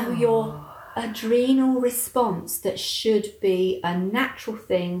 So your adrenal response that should be a natural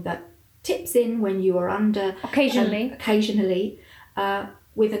thing that tips in when you are under occasionally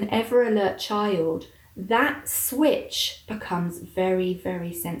with an ever alert child, that switch becomes very,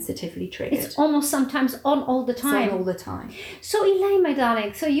 very sensitively triggered. It's almost sometimes on all the time. It's on all the time. So Elaine, my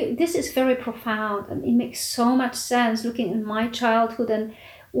darling, this is very profound, and it makes so much sense looking at my childhood and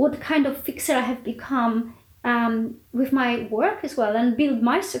what kind of fixer I have become with my work as well, and build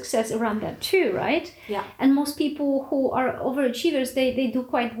my success around that too, right? Yeah. And most people who are overachievers, they do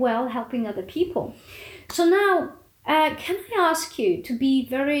quite well helping other people. So now, can I ask you to be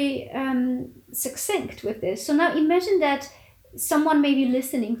very succinct with this? So now imagine that someone may be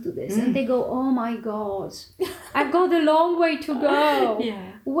listening to this and they go, oh my God, I've got a long way to go.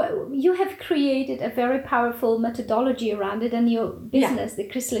 Yeah. You have created a very powerful methodology around it, and your business, the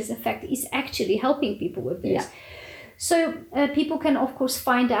Chrysalis Effect, is actually helping people with this. Yeah. So people can, of course,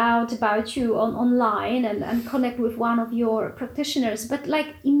 find out about you online and connect with one of your practitioners, but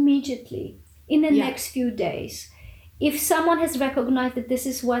like immediately, in the next few days, if someone has recognized that this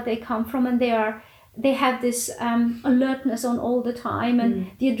is where they come from and they have this alertness on all the time,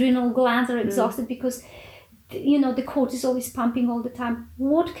 and the adrenal glands are exhausted because the cortisol is pumping all the time,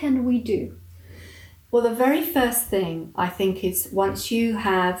 what can we do? Well, the very first thing I think is once you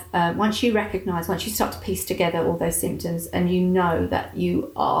recognize, once you start to piece together all those symptoms, and you know that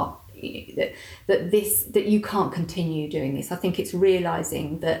you are that you can't continue doing this, I think it's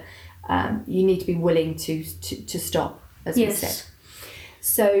realizing that you need to be willing to stop, as we said.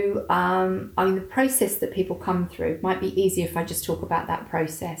 So, the process that people come through might be easier if I just talk about that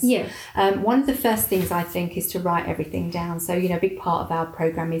process. Yeah. One of the first things I think is to write everything down. So, a big part of our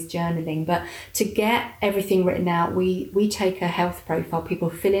program is journaling. But to get everything written out, we take a health profile.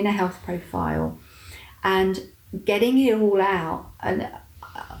 People fill in a health profile, and getting it all out and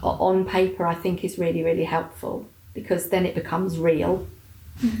on paper, I think, is really, really helpful, because then it becomes real.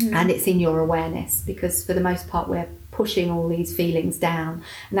 And it's in your awareness, because for the most part we're pushing all these feelings down,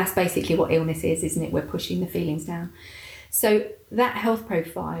 and that's basically what illness is, isn't it? We're pushing the feelings down. So that health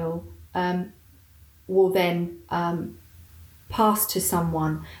profile will then pass to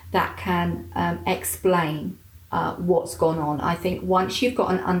someone that can explain what's gone on. I think once you've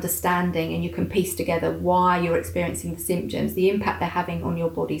got an understanding and you can piece together why you're experiencing the symptoms, the impact they're having on your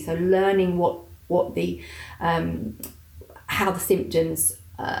body, so learning what the how the symptoms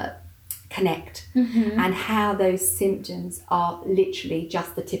connect, and how those symptoms are literally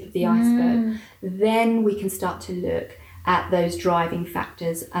just the tip of the iceberg, then we can start to look at those driving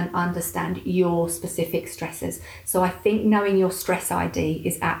factors and understand your specific stresses. So I think knowing your stress ID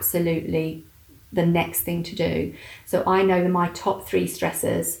is absolutely the next thing to do. So I know that my top 3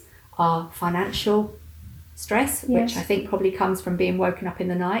 stressors are financial stress, which I think probably comes from being woken up in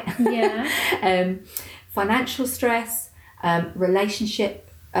the night. Financial stress, relationship,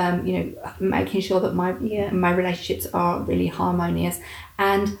 making sure that my relationships are really harmonious,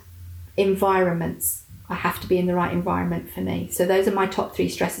 and environments. I have to be in the right environment for me. So those are my top 3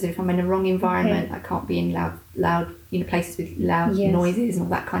 stresses. If I'm in the wrong environment, I can't be in loud, places with loud noises and all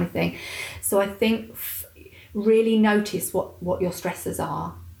that kind of thing. So I think really notice what your stresses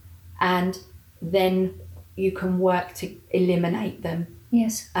are, and then you can work to eliminate them.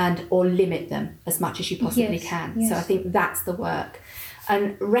 Or limit them as much as you possibly can. So I think that's the work.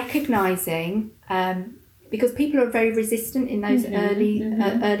 And recognising, because people are very resistant in those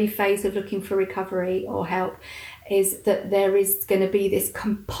early phase of looking for recovery or help, is that there is going to be this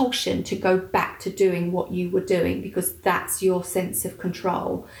compulsion to go back to doing what you were doing, because that's your sense of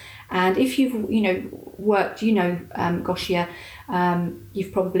control. And if you've worked, Gosia,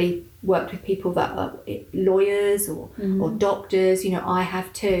 you've probably worked with people that are lawyers or doctors. I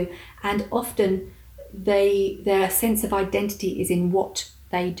have too, and often their sense of identity is in what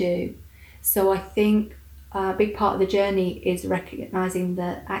they do. So I think a big part of the journey is recognizing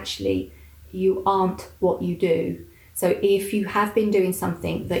that actually you aren't what you do. So if you have been doing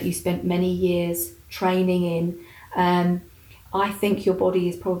something that you spent many years training in, I think your body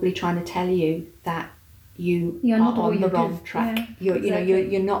is probably trying to tell you that you're not on the wrong track. You're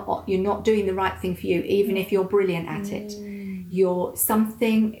not doing the right thing for you, even if you're brilliant at it. Your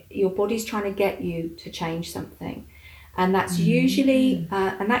body's trying to get you to change something. And that's usually,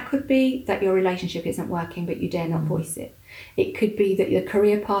 and that could be that your relationship isn't working, but you dare not voice it. It could be that the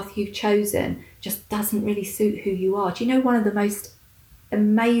career path you've chosen just doesn't really suit who you are. Do you know one of the most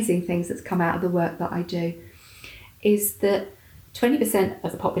amazing things that's come out of the work that I do is that 20%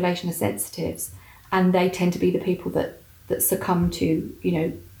 of the population are sensitives, and they tend to be the people that succumb to,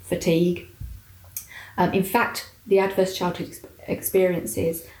 fatigue. In fact, the adverse childhood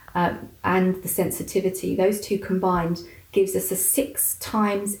experiences and the sensitivity, those two combined, gives us a 6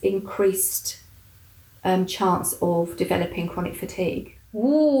 times increased chance of developing chronic fatigue.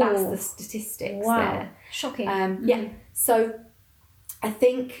 Ooh. That's the statistics there. Shocking. So I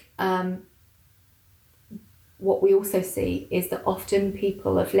think what we also see is that often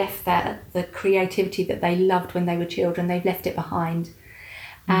people have left the creativity that they loved when they were children, they've left it behind.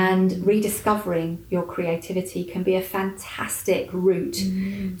 And rediscovering your creativity can be a fantastic route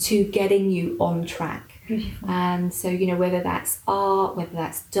to getting you on track. Beautiful. And so, whether that's art, whether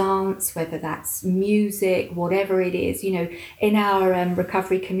that's dance, whether that's music, whatever it is, in our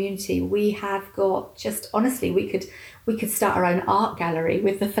recovery community, we have got honestly, we could start our own art gallery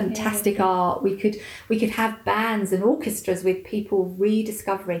with the fantastic art. We could have bands and orchestras with people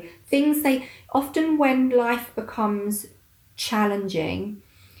rediscovering things often when life becomes challenging,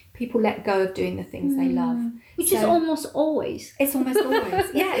 people let go of doing the things they love. Which is almost always. It's almost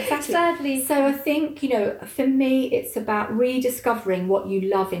always. Yeah, exactly. Sadly. So I think, for me, it's about rediscovering what you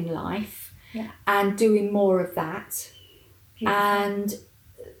love in life and doing more of that. Beautiful. And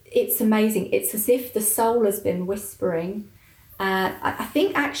it's amazing. It's as if the soul has been whispering. I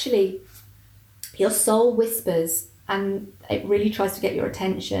think actually your soul whispers and it really tries to get your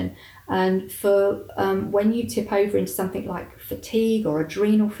attention. And for when you tip over into something like fatigue or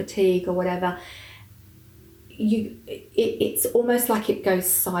adrenal fatigue or whatever, it's almost like it goes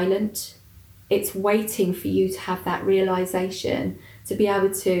silent. It's waiting for you to have that realization to be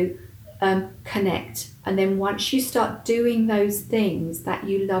able to connect. And then once you start doing those things that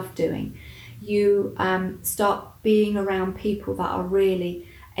you love doing, you start being around people that are really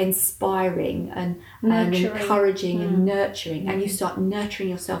inspiring and encouraging and nurturing, and you start nurturing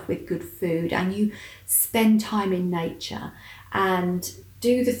yourself with good food, and you spend time in nature and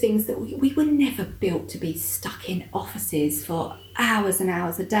do the things that we were never built to be stuck in offices for hours and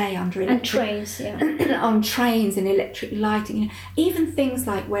hours a day under electric, and trains, on trains and electric lighting. Even things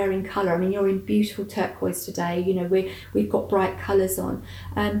like wearing colour. I mean, you're in beautiful turquoise today. We've got bright colours on.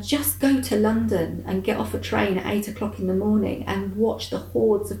 Just go to London and get off a train at 8 o'clock in the morning and watch the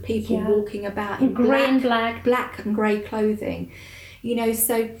hordes of people walking about in grey and black and grey clothing.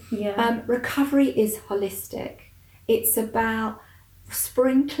 So recovery is holistic. It's about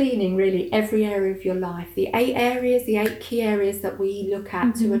spring cleaning really every area of your life. The 8 key areas that we look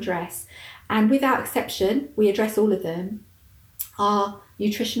at to address, and without exception, we address all of them, are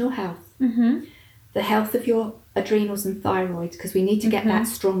nutritional health, the health of your adrenals and thyroid, because we need to get that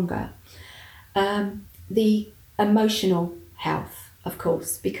stronger. The emotional health, of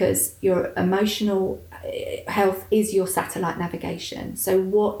course, because your emotional health is your satellite navigation. So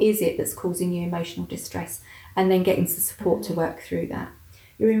what is it that's causing you emotional distress? And then getting some support to work through that.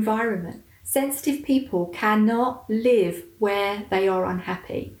 Your environment. Sensitive people cannot live where they are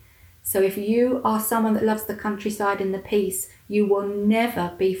unhappy. So if you are someone that loves the countryside and the peace, you will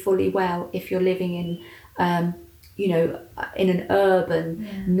never be fully well if you're living in, in an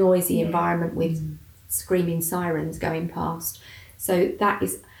urban, noisy environment with screaming sirens going past. So that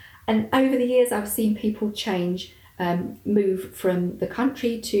is, and over the years I've seen people change, move from the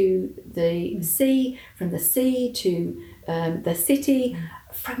country to the sea, from the sea to the city,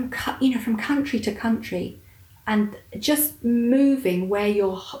 from country to country, and just moving where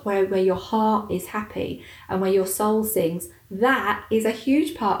your heart is happy and where your soul sings. That is a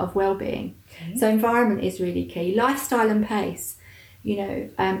huge part of well-being. So environment is really key. Lifestyle and pace.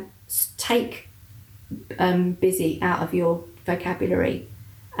 Take busy out of your vocabulary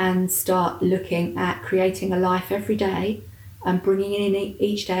and start looking at creating a life every day and bringing in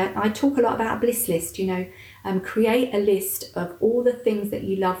each day. I talk a lot about a bliss list, create a list of all the things that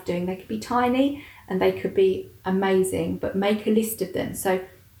you love doing. They could be tiny and they could be amazing, but make a list of them. So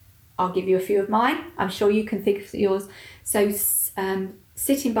I'll give you a few of mine. I'm sure you can think of yours. So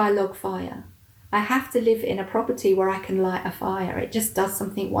sitting by a log fire. I have to live in a property where I can light a fire. It just does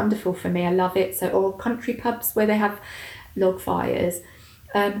something wonderful for me. I love it. So, or country pubs where they have log fires.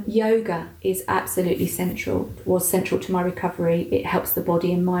 Yoga is absolutely was central to my recovery. It helps the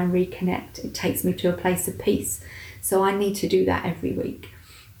body and mind reconnect. It takes me to a place of peace. So I need to do that every week.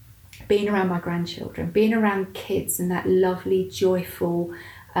 Being around my grandchildren, being around kids and that lovely, joyful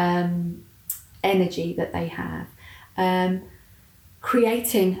energy that they have.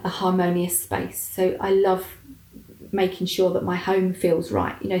 Creating a harmonious space. So I love making sure that my home feels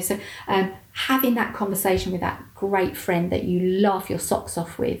right. So having that conversation with that great friend that you laugh your socks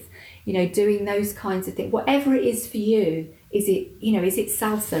off with, doing those kinds of things, whatever it is for you. Is it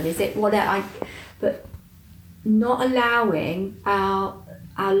salsa? Is it whatever? But not allowing our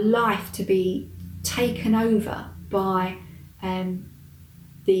life to be taken over by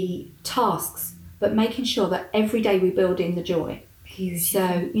the tasks, but making sure that every day we build in the joy. Beautiful.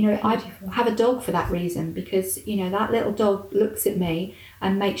 So, I have a dog for that reason, because, that little dog looks at me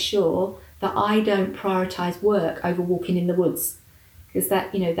and makes sure that I don't prioritise work over walking in the woods, because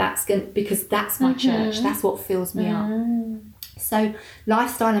because that's my church. That's what fills me up. So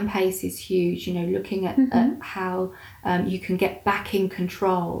lifestyle and pace is huge, looking at how you can get back in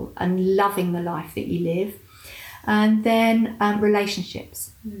control and loving the life that you live. And then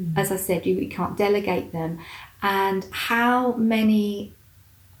relationships. As I said, you can't delegate them. And how many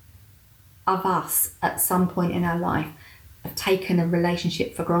of us at some point in our life have taken a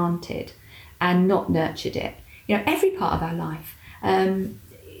relationship for granted and not nurtured it? Every part of our life.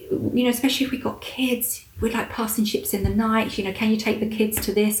 Especially if we've got kids, we're like passing ships in the night. Can you take the kids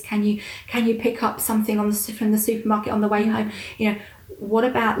to this? Can you pick up something from the supermarket on the way home? What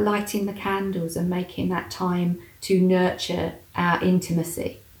about lighting the candles and making that time to nurture our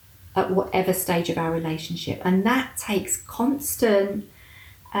intimacy at whatever stage of our relationship? And that takes constant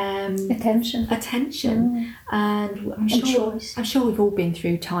attention. And I'm sure we've all been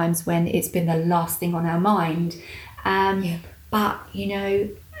through times when it's been the last thing on our mind. But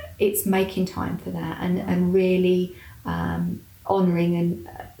it's making time for that and really honouring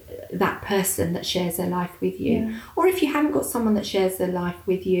that person that shares their life with you. Or if you haven't got someone that shares their life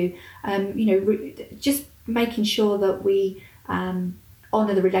with you, just making sure that we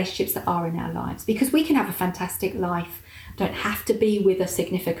honour the relationships that are in our lives, because we can have a fantastic life. Don't have to be with a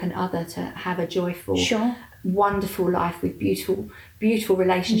significant other to have a joyful, wonderful life with beautiful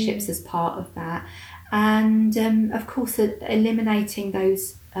relationships as part of that. And of course, eliminating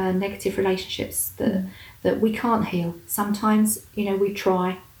those negative relationships that we can't heal. Sometimes, we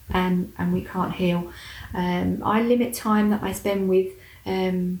try and we can't heal. I limit time that I spend with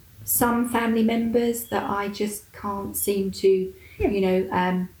some family members that I just can't seem to,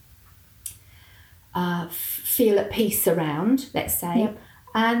 feel at peace around, let's say.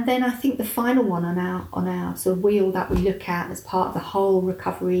 And then I think the final one on our sort of wheel that we look at as part of the whole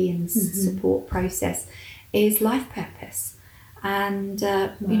recovery and support process is life purpose. And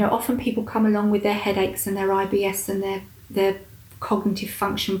often people come along with their headaches and their IBS and their cognitive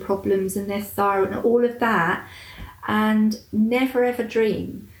function problems and their thyroid and all of that, and never ever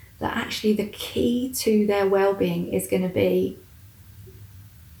dream that actually the key to their well-being is going to be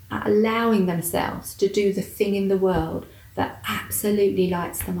allowing themselves to do the thing in the world that absolutely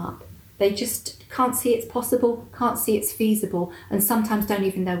lights them up. They just can't see it's possible, can't see it's feasible, and sometimes don't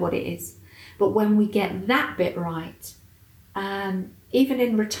even know what it is. But when we get that bit right, even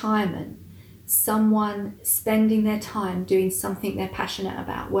in retirement, someone spending their time doing something they're passionate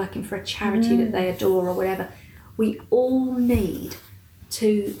about, working for a charity that they adore or whatever, we all need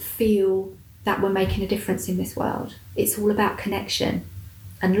to feel that we're making a difference in this world. It's all about connection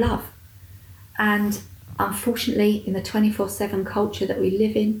and love. And unfortunately, in the 24/7 culture that we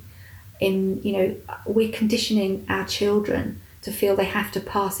live in, we're conditioning our children to feel they have to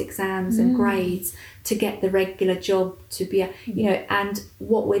pass exams and grades to get the regular job, to be and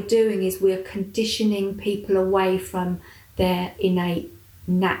what we're doing is we're conditioning people away from their innate,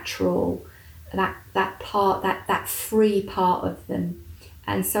 natural, that free part of them.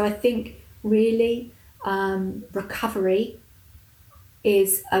 And so I think really recovery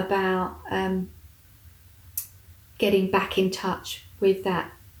is about getting back in touch with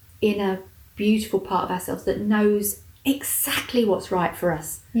that inner beautiful part of ourselves that knows exactly what's right for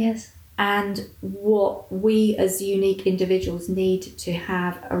us. Yes. And what we as unique individuals need to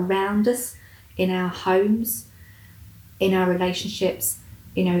have around us in our homes, in our relationships,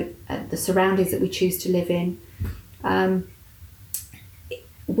 the surroundings that we choose to live in.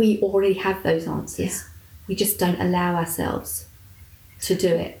 We already have those answers. Yeah. We just don't allow ourselves to do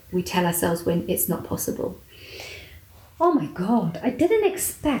it. We tell ourselves when it's not possible. Oh my God, I didn't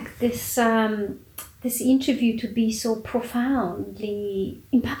expect this this interview to be so profoundly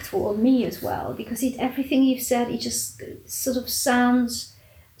impactful on me as well, because everything you've said, it just sort of sounds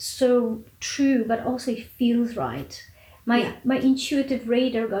so true, but also it feels right. My intuitive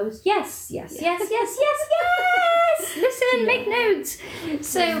radar goes, yes. Listen, make notes.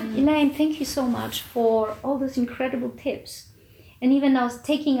 So Elaine, thank you so much for all those incredible tips. And even now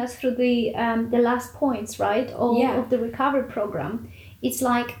taking us through the last points, right, of the recovery program. It's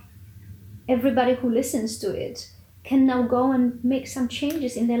like everybody who listens to it can now go and make some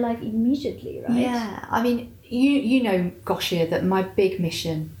changes in their life immediately, right? Yeah, I mean, you know, Gosia, that my big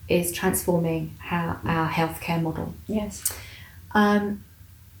mission is transforming our healthcare model. Yes. I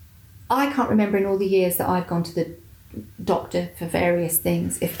can't remember in all the years that I've gone to the doctor for various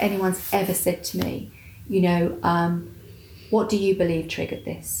things if anyone's ever said to me, what do you believe triggered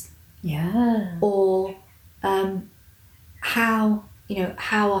this? Yeah. Or how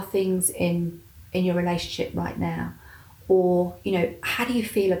are things in your relationship right now? Or, how do you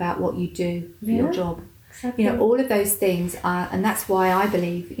feel about what you do for your job? Exactly. All of those things are, and that's why I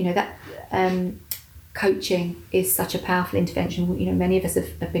believe, that coaching is such a powerful intervention. Many of us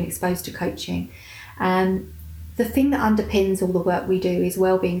have been exposed to coaching. The thing that underpins all the work we do is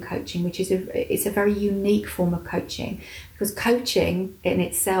wellbeing coaching, which is it's a very unique form of coaching, because coaching in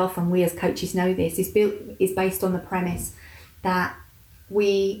itself, and we as coaches know this, is based on the premise that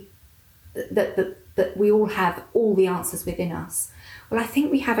we all have all the answers within us. Well, I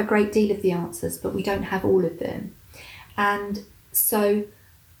think we have a great deal of the answers, but we don't have all of them. And so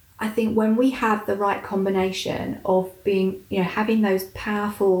I think when we have the right combination of being, having those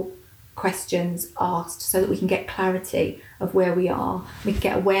powerful questions asked so that we can get clarity of where we are, we can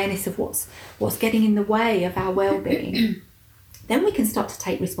get awareness of what's getting in the way of our well-being, then we can start to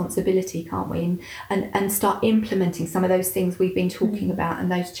take responsibility, can't we? And start implementing some of those things we've been talking about and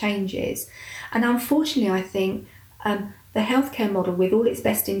those changes. And unfortunately, I think the healthcare model, with all its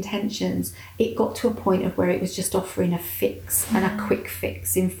best intentions, it got to a point of where it was just offering a fix and a quick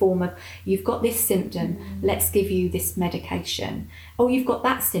fix in form of, you've got this symptom, let's give you this medication. Or you've got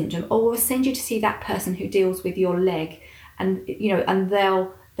that symptom, or we'll send you to see that person who deals with your leg, and and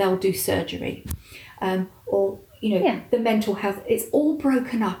they'll do surgery. The mental health, it's all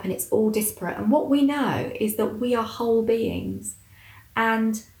broken up and it's all disparate. And what we know is that we are whole beings.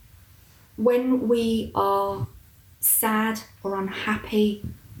 And when we are sad or unhappy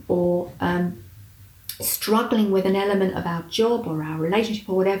or struggling with an element of our job or our relationship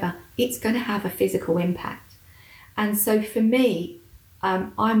or whatever, it's going to have a physical impact. And so for me,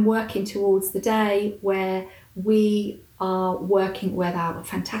 I'm working towards the day where we are working with our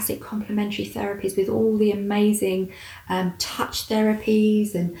fantastic complementary therapies, with all the amazing touch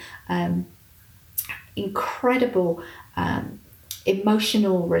therapies and incredible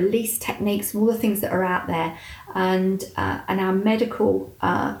emotional release techniques and all the things that are out there, and our medical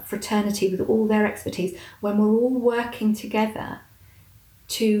fraternity with all their expertise, when we're all working together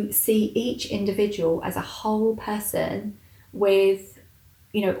to see each individual as a whole person with,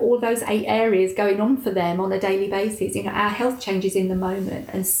 you know, all those 8 areas going on for them on a daily basis. You know, our health changes in the moment,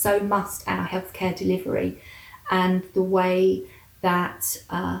 and so must our healthcare delivery and the way that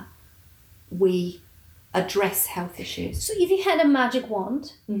we address health issues. So if you had a magic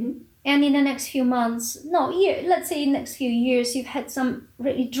wand, Mm-hmm. and in the next few months, let's say in the next few years, you've had some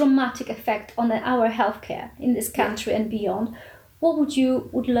really dramatic effect on our healthcare in this country and beyond, what would you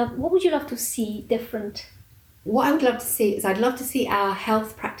love to see different? What I would love to see is I'd love to see our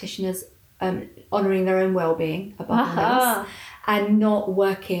health practitioners honouring their own well-being above all else, and not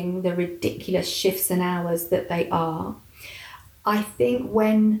working the ridiculous shifts and hours that they are. I think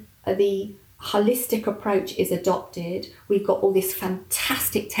when the holistic approach is adopted, we've got all this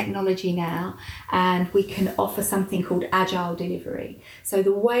fantastic technology now, and we can offer something called agile delivery. So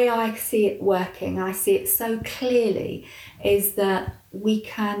the way I see it working, I see it so clearly, is that we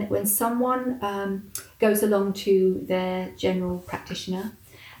can, when someone goes along to their general practitioner,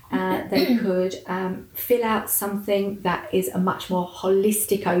 they could fill out something that is a much more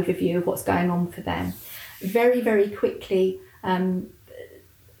holistic overview of what's going on for them. Very, very quickly,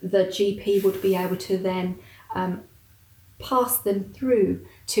 the GP would be able to then pass them through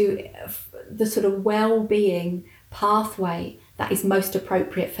to the sort of well-being pathway that is most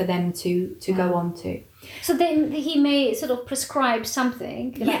appropriate for them to go on to. So then he may sort of prescribe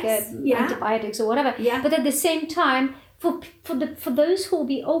something, like antibiotics or whatever, but at the same time, for those who will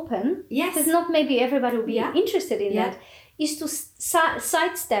be open, because not maybe everybody will be interested in that, is to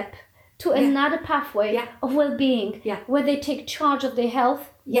sidestep to another pathway of well-being, where they take charge of their health.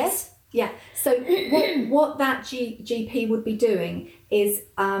 Yes. Yeah. So what that GP would be doing is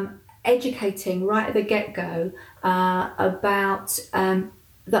educating right at the get-go about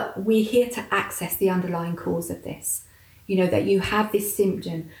that we're here to access the underlying cause of this. You know, that you have this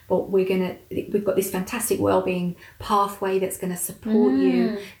symptom, but we've got this fantastic well-being pathway that's going to support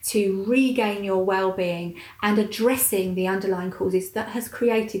you to regain your well-being and addressing the underlying causes that has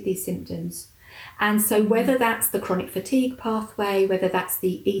created these symptoms. And so whether that's the chronic fatigue pathway, whether that's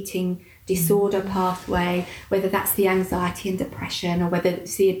the eating disorder pathway, whether that's the anxiety and depression, or whether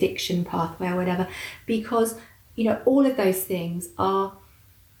it's the addiction pathway or whatever, because, you know, all of those things are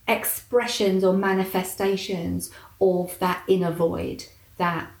expressions or manifestations of that inner void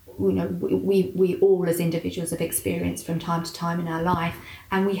that, you know, we all as individuals have experienced from time to time in our life,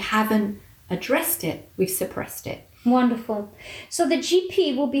 and we haven't addressed it, we've suppressed it. Wonderful. So the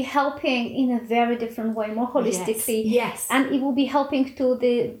GP will be helping in a very different way, more holistically. Yes. And it will be helping to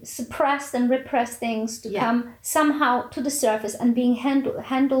the suppressed and repressed things to come somehow to the surface and being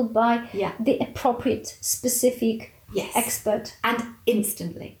handled by the appropriate, specific expert. And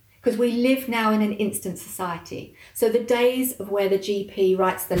instantly. Because we live now in an instant society. So the days of where the GP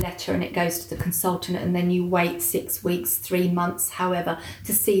writes the letter and it goes to the consultant and then you wait 6 weeks, 3 months, however,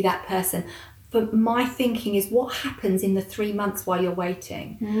 to see that person. But my thinking is, what happens in the 3 months while you're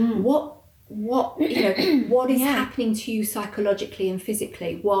waiting? What is happening to you psychologically and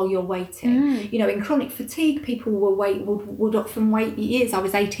physically while you're waiting? You know, in chronic fatigue, people would often wait years. I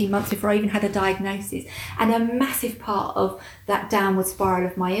was 18 months before I even had a diagnosis. And a massive part of that downward spiral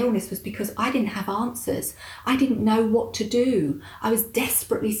of my illness was because I didn't have answers. I didn't know what to do. I was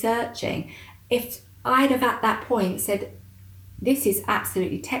desperately searching. If I'd have at that point said, this is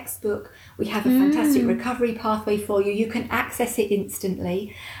absolutely textbook. We have a fantastic recovery pathway for you. You can access it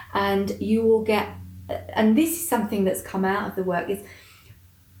instantly, and you will get. And this is something that's come out of the work. Is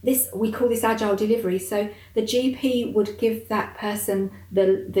this, we call this agile delivery. So the GP would give that person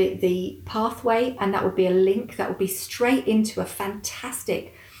the pathway, and that would be a link that would be straight into a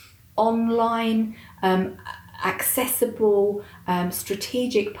fantastic online, accessible,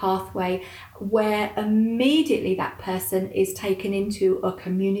 strategic pathway, where immediately that person is taken into a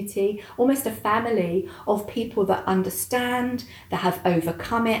community, almost a family of people that understand, that have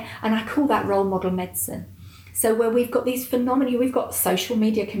overcome it. And I call that role model medicine. So where we've got these phenomena, we've got social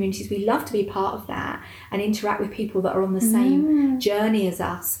media communities, we love to be part of that and interact with people that are on the same journey as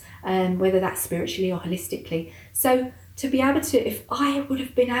us, whether that's spiritually or holistically. So to be able to, if I would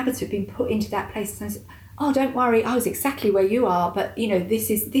have been able to have been put into that place and say, oh, don't worry, I was exactly where you are, but you know,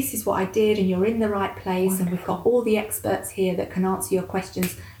 this is what I did, and you're in the right place. Wonderful. And we've got all the experts here that can answer your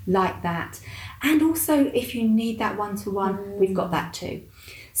questions like that. And also, if you need that one-to-one, we've got that too.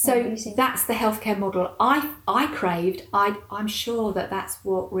 So amazing. That's the healthcare model I craved. I'm sure that's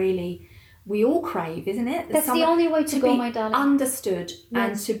what really we all crave, isn't it? That's the only way to go, my darling. Understood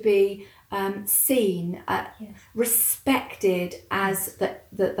and to be seen, respected as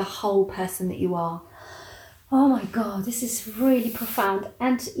the whole person that you are. Oh my God, this is really profound.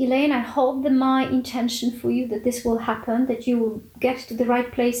 And Elaine, I hope that my intention for you that this will happen, that you will get to the right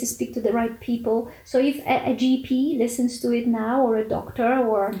places, speak to the right people. So if a GP listens to it now, or a doctor,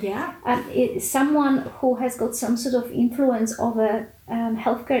 or someone who has got some sort of influence over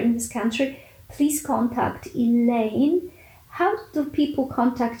healthcare in this country, please contact Elaine. How do people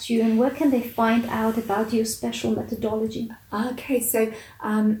contact you, and where can they find out about your special methodology? Okay, so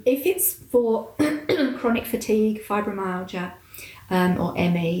if it's for chronic fatigue, fibromyalgia, or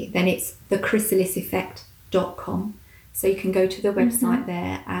ME, then it's thechrysaliseffect.com. So you can go to the website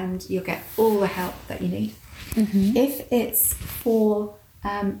there and you'll get all the help that you need. If it's for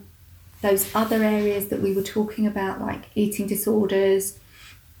those other areas that we were talking about, like eating disorders,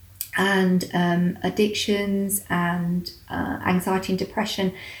 and addictions and anxiety and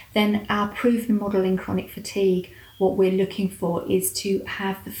depression, then our proven model in chronic fatigue, what we're looking for is to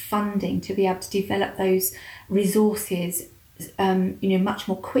have the funding to be able to develop those resources much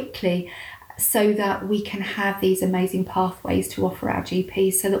more quickly, so that we can have these amazing pathways to offer our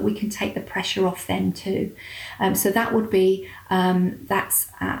GPs, so that we can take the pressure off them too. So that would be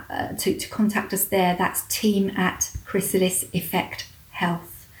to contact us there. That's team at Chrysalis Effect Health.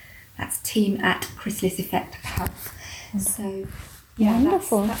 That's team at Chrysalis Effect Health. So,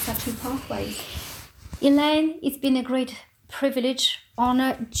 Wonderful. That's our two pathways. Elaine, it's been a great privilege,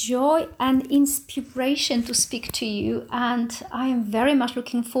 honor, joy, and inspiration to speak to you. And I am very much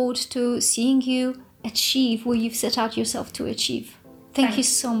looking forward to seeing you achieve what you've set out yourself to achieve. Thank you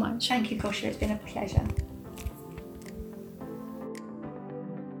so much. Thank you, Kausha. It's been a pleasure.